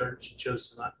her own church and chose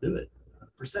to not do it.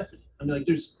 Persephone. I mean, like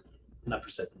there's not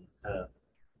Persephone.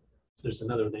 There's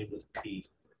another name with P.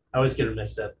 I always get her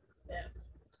messed up. Yeah.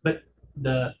 But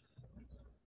there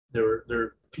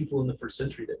are people in the first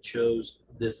century that chose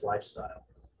this lifestyle.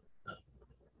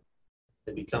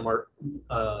 They become our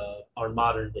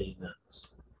modern day nuns.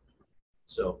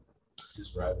 So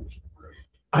His writers.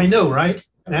 I know, right?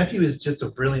 Matthew is just a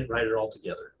brilliant writer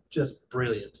altogether. Just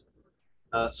brilliant.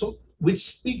 So which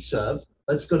speaks of,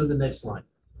 let's go to the next line.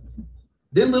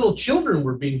 Then little children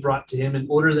were being brought to him in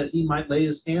order that he might lay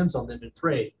his hands on them and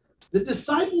pray. The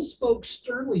disciples spoke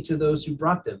sternly to those who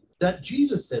brought them. That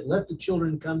Jesus said, let the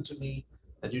children come to me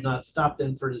and do not stop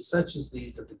them, for it is such as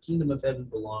these that the kingdom of heaven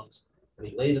belongs. And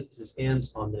he laid his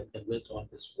hands on them and went on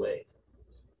his way.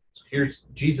 So here's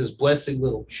Jesus blessing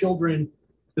little children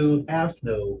who have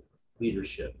no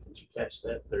leadership. Did you catch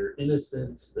that? Their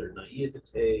innocence, their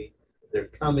naivete, their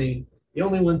coming. The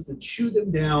only ones that chew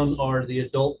them down are the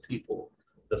adult people,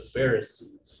 the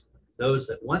Pharisees. Those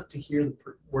that want to hear the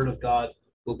word of God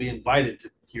will be invited to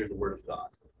hear the word of God.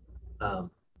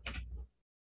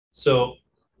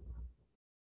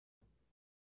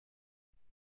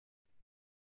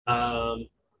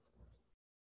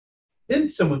 Then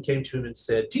someone came to him and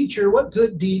said, Teacher, what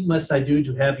good deed must I do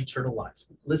to have eternal life?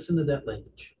 Listen to that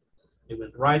language. It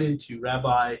went right into,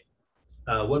 Rabbi,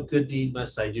 what good deed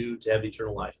must I do to have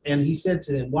eternal life? And he said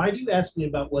to them, why do you ask me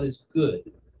about what is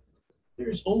good? There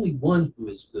is only one who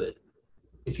is good.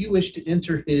 If you wish to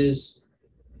enter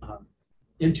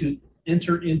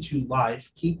into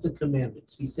life, keep the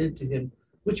commandments. He said to him,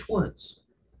 which ones?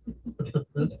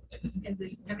 And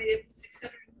this, I mean, it's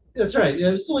 600. That's right. It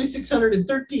was only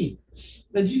 613.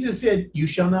 And Jesus said, you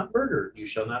shall not murder. You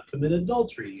shall not commit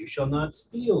adultery. You shall not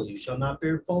steal. You shall not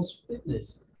bear false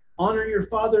witness. Honor your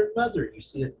father and mother. You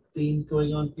see a theme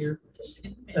going on here?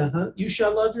 You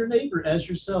shall love your neighbor as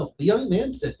yourself. The young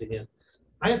man said to him,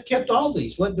 I have kept all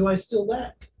these. What do I still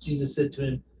lack? Jesus said to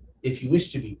him, if you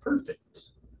wish to be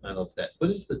perfect. I love that. What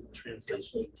is the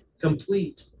translation?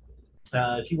 Complete.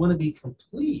 If you want to be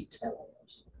complete.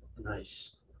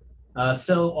 Nice.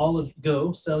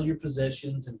 Go, sell your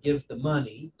possessions and give the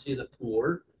money to the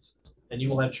poor, and you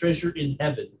will have treasure in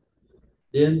heaven.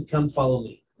 Then come follow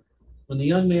me. When the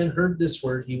young man heard this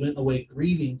word, he went away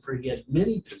grieving, for he had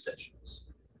many possessions.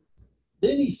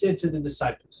 Then he said to the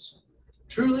disciples,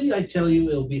 truly, I tell you,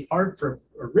 it will be hard for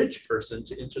a rich person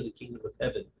to enter the kingdom of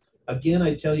heaven. Again,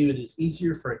 I tell you, it is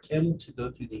easier for a camel to go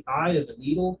through the eye of a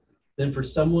needle than for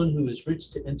someone who is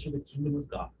rich to enter the kingdom of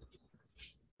God.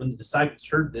 When the disciples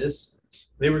heard this,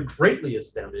 they were greatly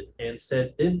astounded and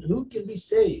said, then who can be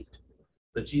saved?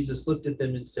 But Jesus looked at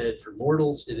them and said, for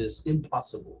mortals it is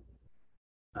impossible,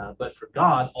 but for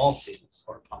God all things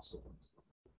are possible.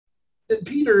 Then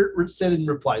Peter said in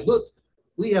reply, look,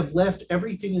 we have left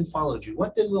everything and followed you.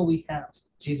 What then will we have?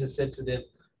 Jesus said to them,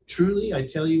 truly I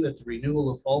tell you, at the renewal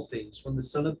of all things, when the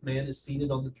Son of Man is seated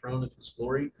on the throne of his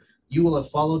glory, you will have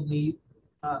followed me.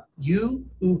 You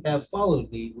who have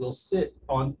followed me will sit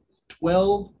on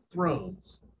 12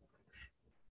 thrones,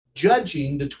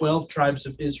 judging the 12 tribes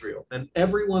of Israel. And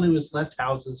everyone who has left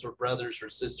houses or brothers or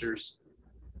sisters,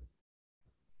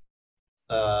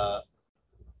 and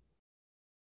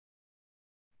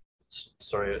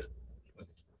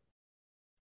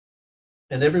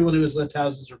everyone who has left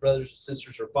houses or brothers or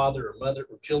sisters or father or mother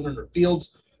or children or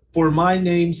fields for my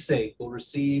name's sake will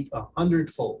receive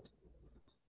 100-fold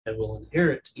and will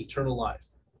inherit eternal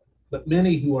life. But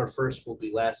many who are first will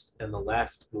be last, and the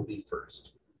last will be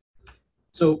first.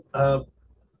 So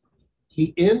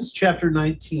he ends chapter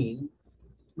 19,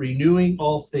 renewing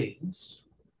all things.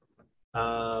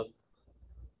 But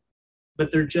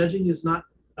their judging is not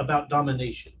about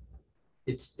domination.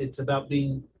 It's about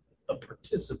being a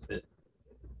participant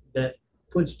that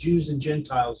puts Jews and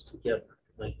Gentiles together.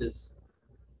 Like this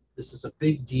is a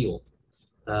big deal.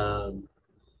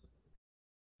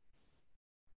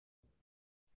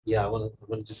 Yeah, I want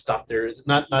to just stop there.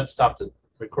 Not stop the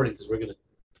recording because we're going to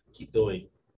keep going.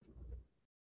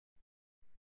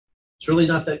 It's really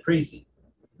not that crazy,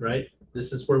 right?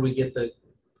 This is where we get the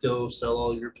go sell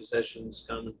all your possessions,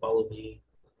 come and follow me.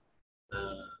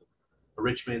 A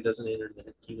rich man doesn't enter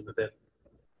the kingdom of heaven.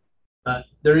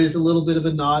 There is a little bit of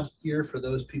a nod here for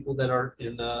those people that are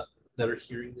that are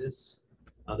hearing this.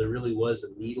 There really was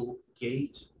a needle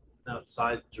gate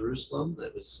outside Jerusalem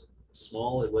that was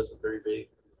small. It wasn't very big.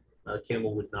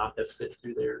 Camel would not have fit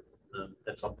through there.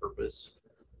 That's on purpose.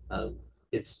 Um,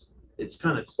 it's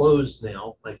kind of closed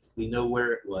now. Like we know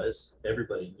where it was.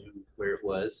 Everybody knew where it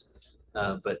was,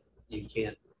 but you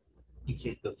can't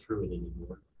go through it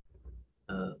anymore.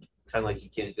 Kind of like you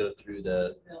can't go through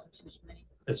the.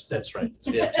 That's right.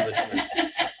 We have too much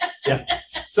money. Yeah,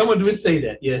 someone would say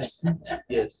that. Yes,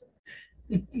 yes.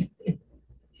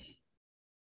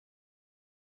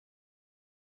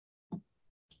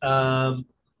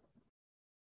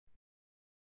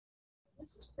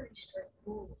 This is pretty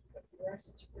straightforward, but for us,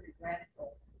 it's pretty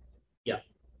radical.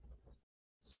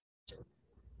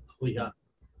 We got.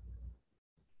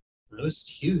 That was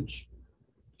huge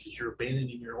because you're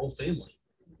abandoning your whole family.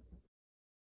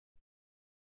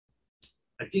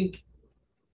 I think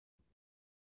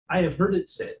I have heard it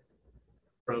said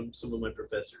from some of my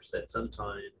professors that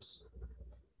sometimes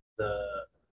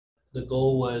the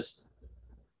goal was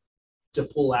to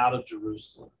pull out of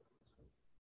Jerusalem,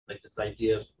 like this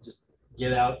idea of just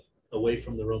get out away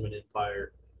from the Roman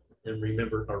Empire and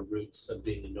remember our roots of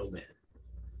being a nomad.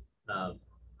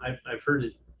 I've heard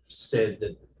it said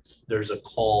that there's a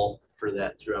call for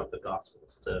that throughout the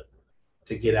Gospels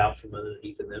to get out from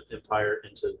underneath an empire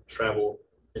and to travel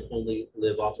and only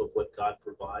live off of what God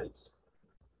provides.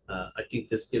 I think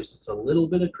this gives us a little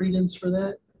bit of credence for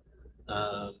that.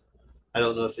 I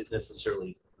don't know if it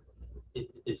necessarily,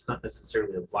 it's not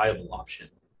necessarily a viable option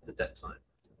at that time.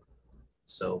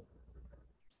 So,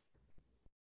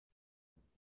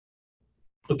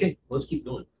 okay, let's keep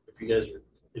going.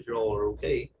 If you all are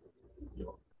okay.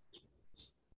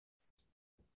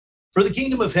 For the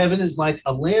kingdom of heaven is like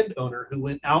a landowner who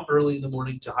went out early in the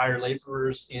morning to hire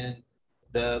laborers in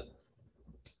the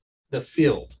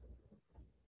field.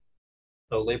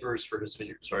 Oh, laborers for his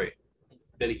vineyard. Sorry,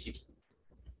 Betty keeps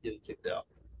getting kicked out.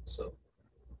 So,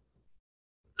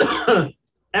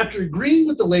 after agreeing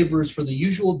with the laborers for the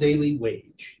usual daily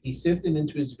wage, he sent them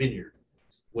into his vineyard.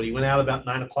 When he went out about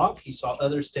 9 o'clock, he saw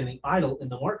others standing idle in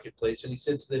the marketplace, and he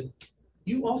said to them,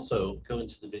 "You also go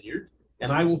into the vineyard,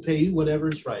 and I will pay you whatever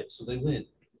is right." So they went.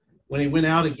 When he went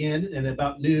out again, and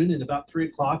about noon and about 3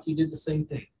 o'clock, he did the same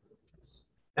thing.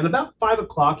 And about 5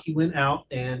 o'clock, he went out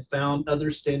and found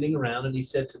others standing around, and he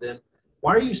said to them,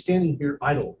 "Why are you standing here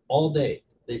idle all day?"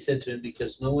 They said to him,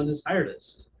 "Because no one has hired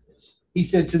us." He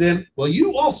said to them, "Well,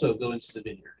 you also go into the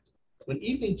vineyard." When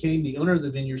evening came, the owner of the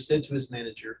vineyard said to his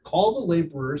manager, "Call the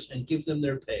laborers and give them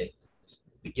their pay,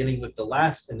 beginning with the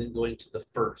last and then going to the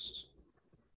first."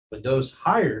 When those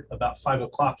hired about 5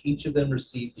 o'clock, each of them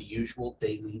received the usual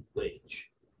daily wage.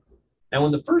 And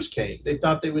when the first came, they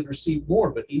thought they would receive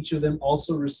more, but each of them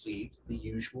also received the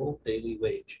usual daily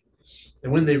wage.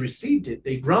 And when they received it,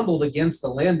 they grumbled against the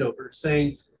landowner,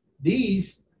 saying,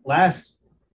 "These last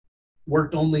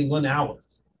worked only 1 hour,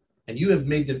 and you have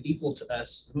made them equal to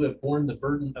us who have borne the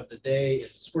burden of the day and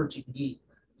the scorching heat."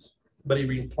 But he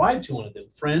replied to one of them,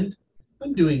 "Friend,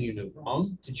 I'm doing you no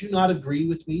wrong. Did you not agree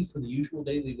with me for the usual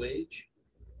daily wage?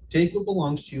 Take what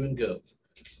belongs to you and go.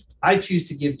 I choose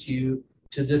to give to you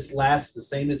to this last the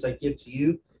same as I give to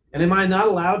you. And am I not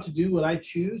allowed to do what I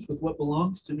choose with what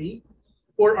belongs to me?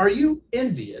 Or are you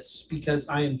envious because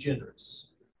I am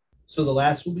generous? So the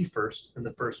last will be first, and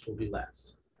the first will be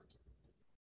last."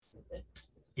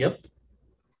 Yep.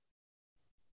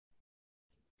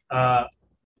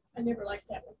 I never liked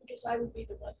that one because I would be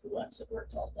the one that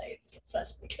worked all day and get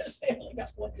fussed because they only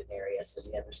got one denarius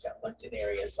and the others got one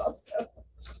denarius also.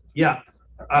 Yeah.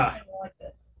 I don't like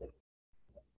that.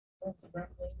 That's a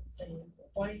grumbling saying,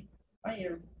 why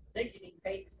are they getting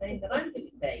paid the same that I'm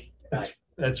getting paid?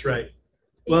 That's right.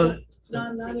 Well,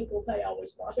 Non-equal pay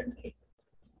always bothered me.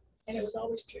 And it was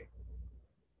always true.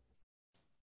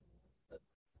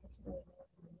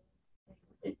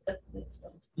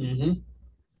 mm-hmm.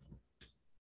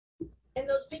 And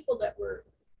those people that were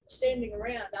standing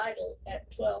around idle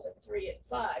at 12 and 3 and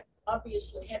 5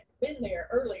 obviously hadn't been there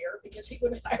earlier because he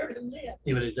would have hired them then.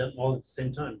 He would have done all at the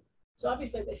same time. So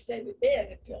obviously they stayed with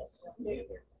Ben until noon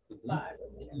or 5 or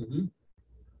whatever. Mm-hmm.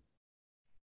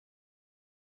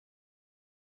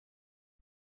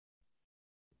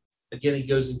 Again, he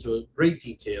goes into a great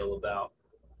detail about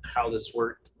how this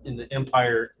worked in the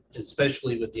empire,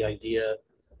 especially with the idea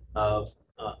of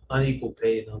unequal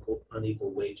pay and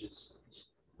unequal wages.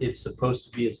 It's supposed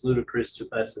to be as ludicrous to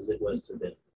us as it was to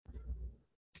them.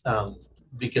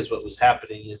 Because what was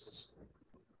happening is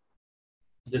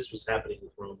this was happening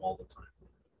with Rome all the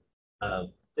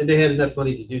time. And they had enough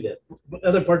money to do that. The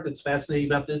other part that's fascinating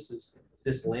about this is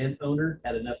this landowner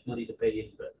had enough money to pay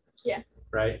anybody. Yeah.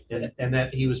 Right? And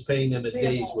that he was paying them a Pay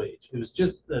 'em day's all. wage. It was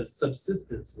just a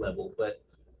subsistence level, but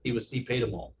he paid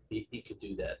them all. He could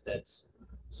do that. That's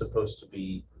supposed to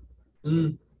be,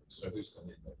 So who's the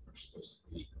landowner supposed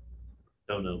to be?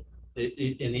 don't know.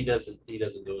 And he doesn't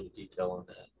go into detail on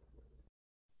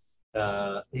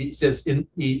that. He says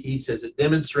it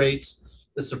demonstrates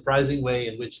the surprising way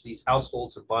in which these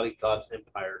households embody God's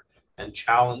empire and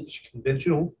challenge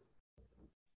conventional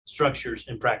structures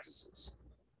and practices.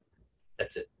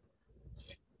 That's it.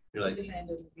 You're like, The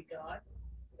landowner would be God,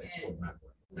 That's what my.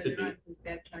 whether or not he was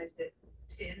baptized at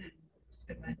 10 and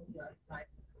spent my whole life,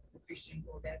 the Christian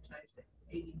or baptized at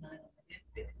 89 on the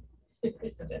deathbed.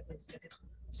 So that was a different.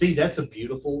 see, that's a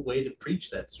beautiful way to preach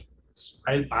that.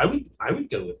 I would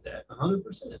go with that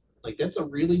 100%. Like that's a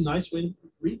really nice way to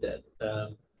read that.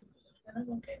 And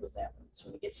I'm okay with that one. It's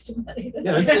when it gets to money.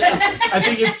 Yeah, I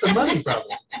think it's the money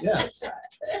problem. Yeah, That's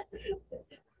right.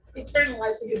 Eternal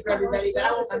life's good for everybody, but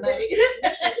I want my money.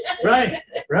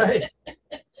 right.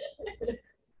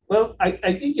 Well, I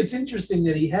think it's interesting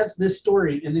that he has this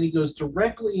story and then he goes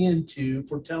directly into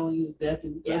foretelling his death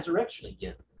and Yeah. resurrection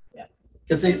again. Yeah.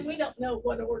 Because And we don't know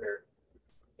what order.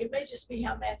 It may just be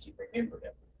how Matthew remembered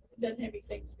it. It doesn't have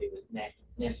anything to do with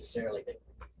necessarily the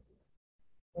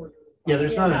order. Yeah,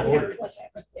 there's not an how- order. what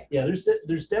happened, yeah. Yeah,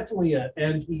 there's definitely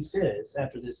and he says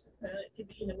after this, It could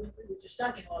be, we were just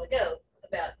talking a while ago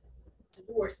about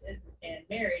divorce and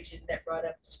marriage, and that brought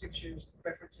up scriptures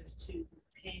references to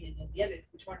Canaan and the other,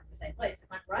 which weren't at the same place. If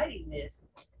I'm writing this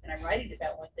and I'm writing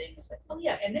about one thing, it's like, oh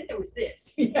yeah, and then there was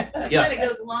this. Yeah. It Yeah. kind of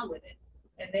goes along with it,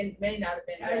 and then may not have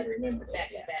been I read remember that,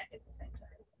 back yeah. to back at the same time.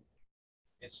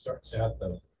 It starts out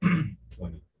though,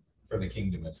 20, for the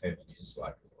kingdom of heaven is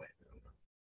like the landowner.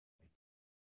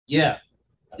 yeah,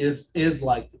 is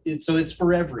like it. So it's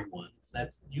for everyone.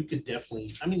 That's you could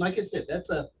definitely. I mean, like I said,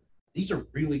 these are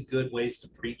really good ways to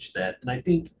preach that, and I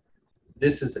think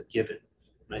this is a given.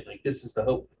 Right? Like this is the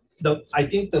hope. I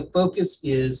think the focus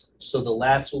is so the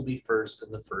last will be first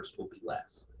and the first will be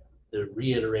last. They're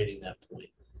reiterating that point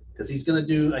because he's going to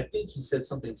do. I think he said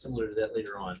something similar to that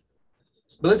later on.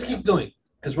 But let's keep going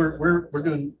because we're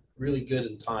doing really good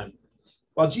in time.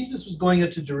 While Jesus was going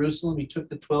up to Jerusalem, he took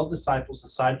the 12 disciples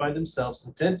aside by themselves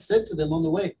and said to them on the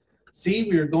way, "See,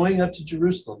 we are going up to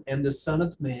Jerusalem, and the Son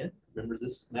of Man." Remember,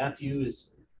 this Matthew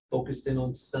is focused in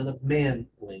on Son of Man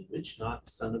language, not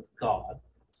Son of God.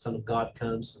 Son of God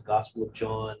comes, the Gospel of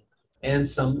John, and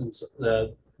some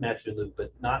Matthew and Luke,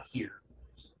 but not here.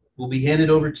 Will be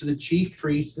handed over to the chief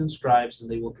priests and scribes,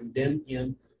 and they will condemn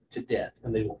him to death,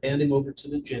 and they will hand him over to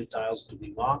the Gentiles to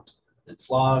be mocked and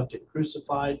flogged and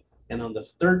crucified, and on the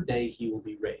third day he will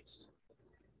be raised.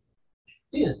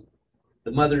 Then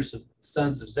the mothers of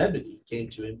sons of Zebedee came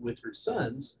to him with her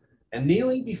sons, and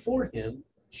kneeling before him,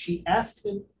 she asked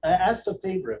a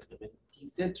favor of him, and he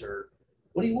said to her,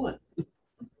 "What do you want?"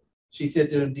 She said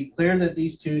to him, "Declare that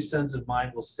these two sons of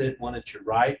mine will sit, one at your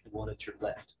right and one at your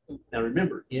left." Now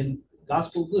remember, in the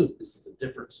Gospel of Luke, this is a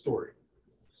different story.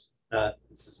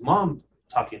 This is mom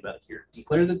talking about it here.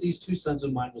 "Declare that these two sons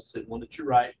of mine will sit, one at your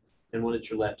right and one at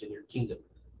your left in your kingdom."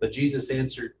 But Jesus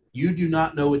answered, "You do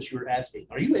not know what you are asking.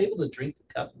 Are you able to drink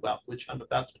the cup about which I'm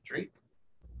about to drink?"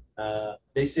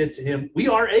 They said to him, "We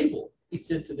are able." He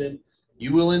said to them,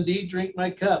 "You will indeed drink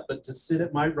my cup, but to sit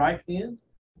at my right hand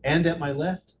and at my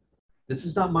left, this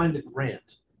is not mine to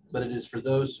grant, but it is for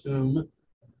those whom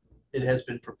it has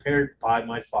been prepared by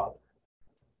my Father."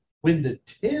 When the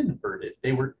 10 heard it,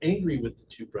 they were angry with the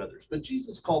two brothers, but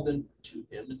Jesus called them to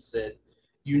him and said,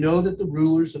 "You know that the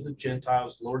rulers of the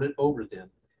Gentiles lord it over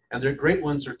them, and their great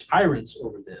ones are tyrants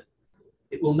over them.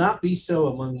 It will not be so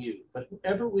among you, but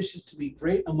whoever wishes to be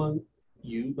great among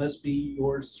you must be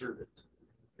your servant,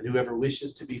 and whoever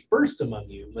wishes to be first among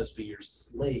you must be your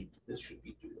slave." This should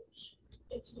be doulos.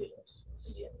 It's Velos.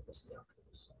 Yeah, it's the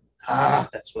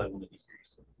That's what I wanted to hear you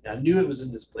say. I knew it was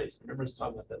in this place. Remember us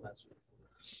talking about that last week.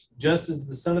 "Just as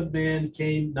the Son of Man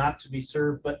came not to be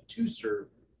served, but to serve,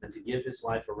 and to give his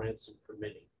life a ransom for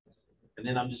many." And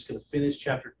then I'm just going to finish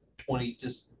chapter 20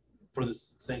 just for the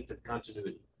sake of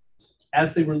continuity.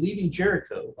 "As they were leaving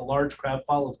Jericho, a large crowd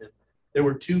followed him. There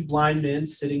were two blind men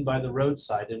sitting by the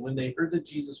roadside, and when they heard that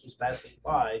Jesus was passing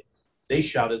by, they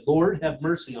shouted, 'Lord, have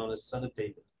mercy on us, Son of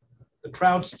David.' The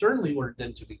crowd sternly ordered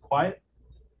them to be quiet,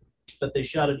 but they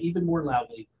shouted even more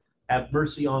loudly, 'Have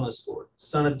mercy on us, Lord,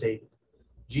 Son of David.'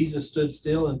 Jesus stood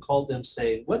still and called them,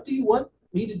 saying, 'What do you want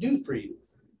me to do for you?'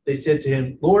 They said to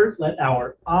him, 'Lord, let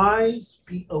our eyes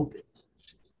be opened.'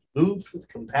 Moved with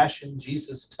compassion,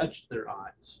 Jesus touched their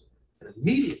eyes, and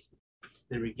immediately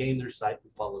they regained their sight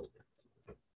and followed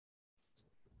him."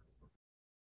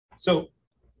 So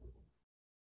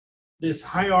this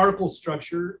hierarchical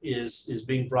structure is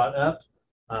being brought up.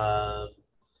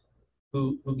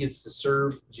 Who gets to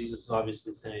serve? Jesus is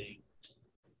obviously saying,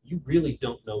 you really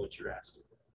don't know what you're asking.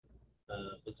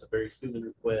 It's a very human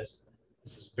request.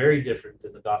 This is very different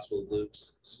than the Gospel of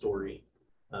Luke's story.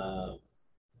 But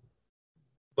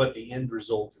the end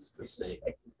result is the same.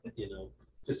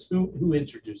 Just who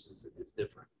introduces it is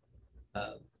different.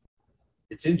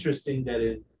 It's interesting that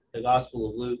in the Gospel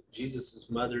of Luke, Jesus'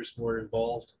 mother's more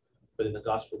involved, but in the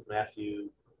Gospel of Matthew,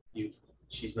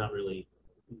 she's not really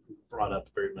brought up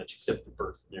very much except the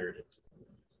birth narrative.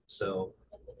 So,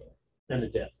 and the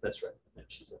death. That's right. Yeah,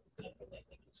 she's up.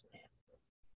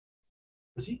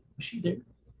 Was she there?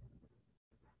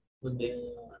 When they?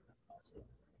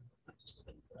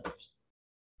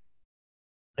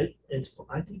 I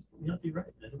think you might be right.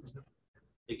 I don't know.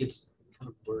 It gets kind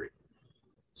of blurry.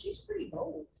 She's pretty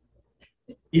old.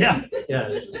 Yeah.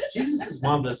 Jesus'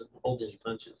 mom doesn't hold any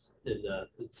punches, and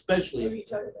especially. Maybe you're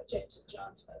talking about James and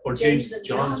John's mother. Or James and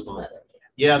John's mom. mother.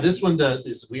 Yeah, this one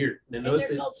is weird. If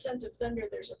they're called Sons of Thunder,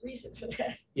 there's a reason for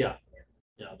that. Yeah,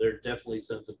 they're definitely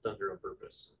Sons of Thunder on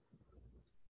purpose.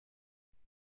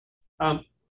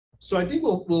 So I think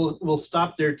we'll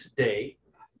stop there today.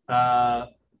 I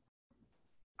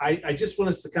just want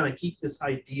us to kind of keep this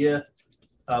idea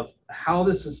of how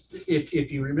this is. If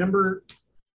you remember,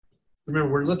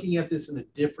 we're looking at this in a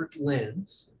different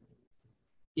lens.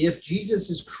 If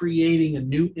Jesus is creating a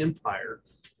new empire,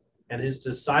 and his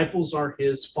disciples are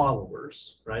his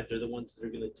followers, right? They're the ones that are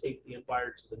going to take the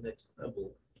empire to the next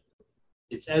level.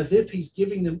 It's as if he's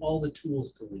giving them all the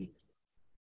tools to lead,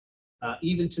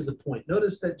 even to the point.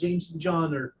 Notice that James and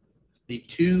John are the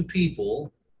two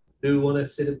people who want to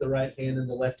sit at the right hand and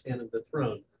the left hand of the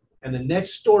throne. And the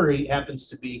next story happens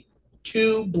to be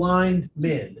two blind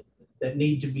men that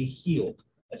need to be healed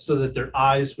so that their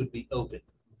eyes would be opened.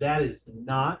 That is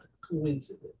not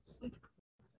coincidence.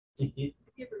 You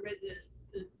ever read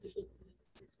the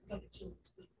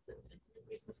children's book, the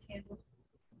Christmas Candle?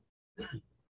 And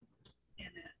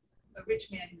a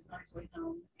rich man is on his way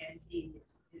home, and he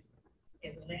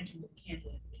has a lantern with a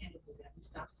candle, and the candle goes out. He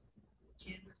stops at the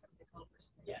chandler, something they call a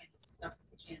person with a candle. He stops at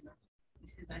the chandler. He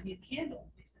says, "I need a candle."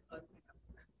 He says, "Oh,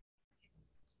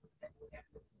 exactly what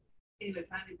happened." Anyway,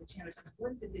 finally the chandler says,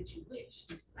 "What is it that you wish?"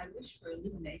 He says, "I wish for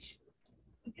illumination."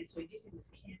 And so he gives him this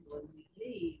candle, and when he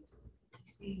leaves, he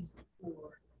sees the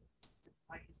poor,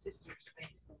 like his sister's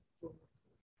face on the floor.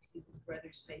 He sees his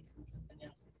brother's face and something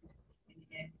else. He sees,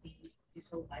 and his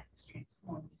whole life is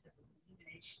transformed because of the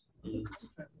illumination from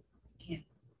the candle.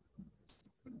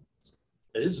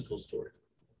 That is a cool story.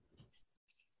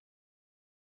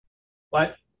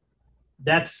 But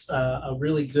that's a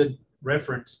really good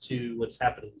reference to what's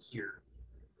happening here.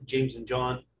 James and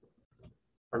John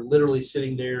are literally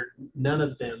sitting there. None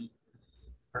of them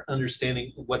are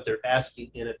understanding what they're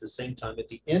asking, and at the same time, at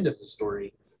the end of the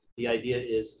story, the idea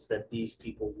is that these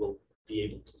people will be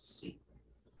able to see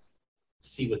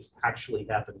what's actually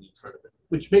happening in front of them,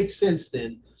 which makes sense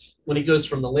then when he goes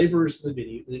from the laborers to the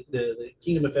video. The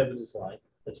kingdom of heaven is like.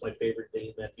 That's my favorite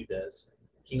thing Matthew does.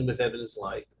 Kingdom of heaven is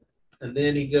like. And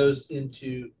then he goes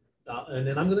into, and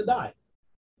then I'm going to die.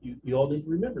 You all need to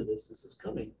remember this. This is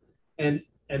coming. And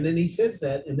then he says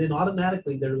that, and then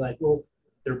automatically they're like, well,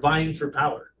 they're vying for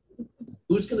power.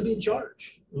 Who's going to be in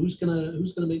charge? Who's going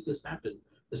to make this happen?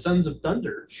 The Sons of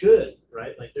Thunder should,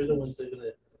 right? Like they're the ones that are going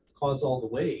to cause all the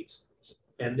waves.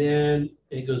 And then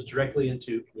it goes directly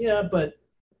into, yeah, but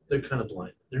they're kind of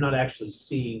blind. They're not actually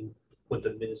seeing what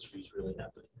the ministry is really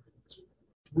happening. It's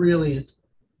brilliant,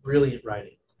 brilliant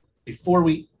writing. Before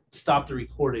we stop the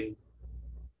recording,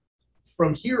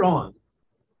 from here on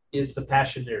is the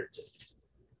Passion narrative.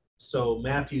 So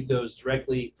Matthew goes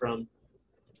directly from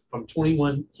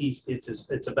 21.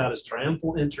 It's about his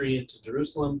triumphal entry into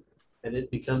Jerusalem, and it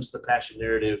becomes the Passion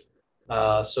narrative.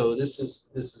 So this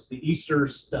is the Easter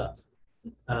stuff,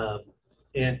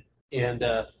 and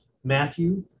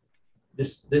Matthew.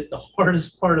 The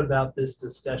hardest part about this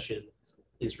discussion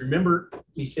is, remember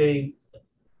me saying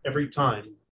every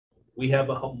time we have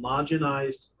a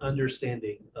homogenized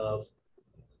understanding of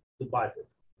the Bible.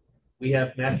 We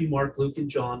have Matthew, Mark, Luke, and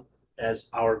John as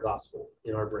our gospel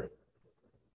in our brain.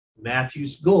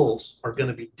 Matthew's goals are going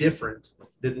to be different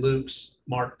than Luke's,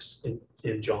 Mark's,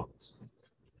 and John's.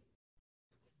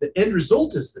 The end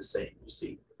result is the same, you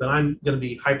see, but I'm going to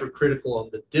be hypercritical on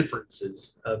the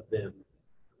differences of them.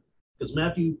 Because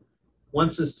Matthew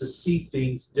wants us to see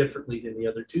things differently than the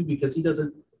other two because he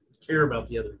doesn't care about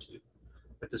the other two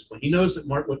at this point. He knows that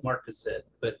what Mark has said,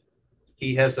 but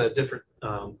he has a different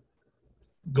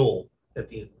goal at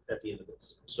the end of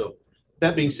this. So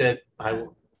that being said, I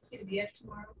will. CWF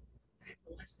tomorrow. I have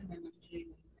a lesson and I'm doing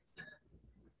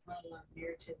monologue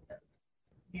narrative of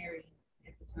Mary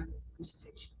at the time of the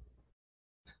crucifixion.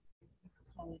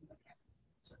 Calling what happened.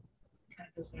 So it kind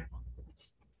of goes back on.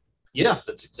 Yeah,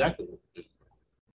 that's exactly what we're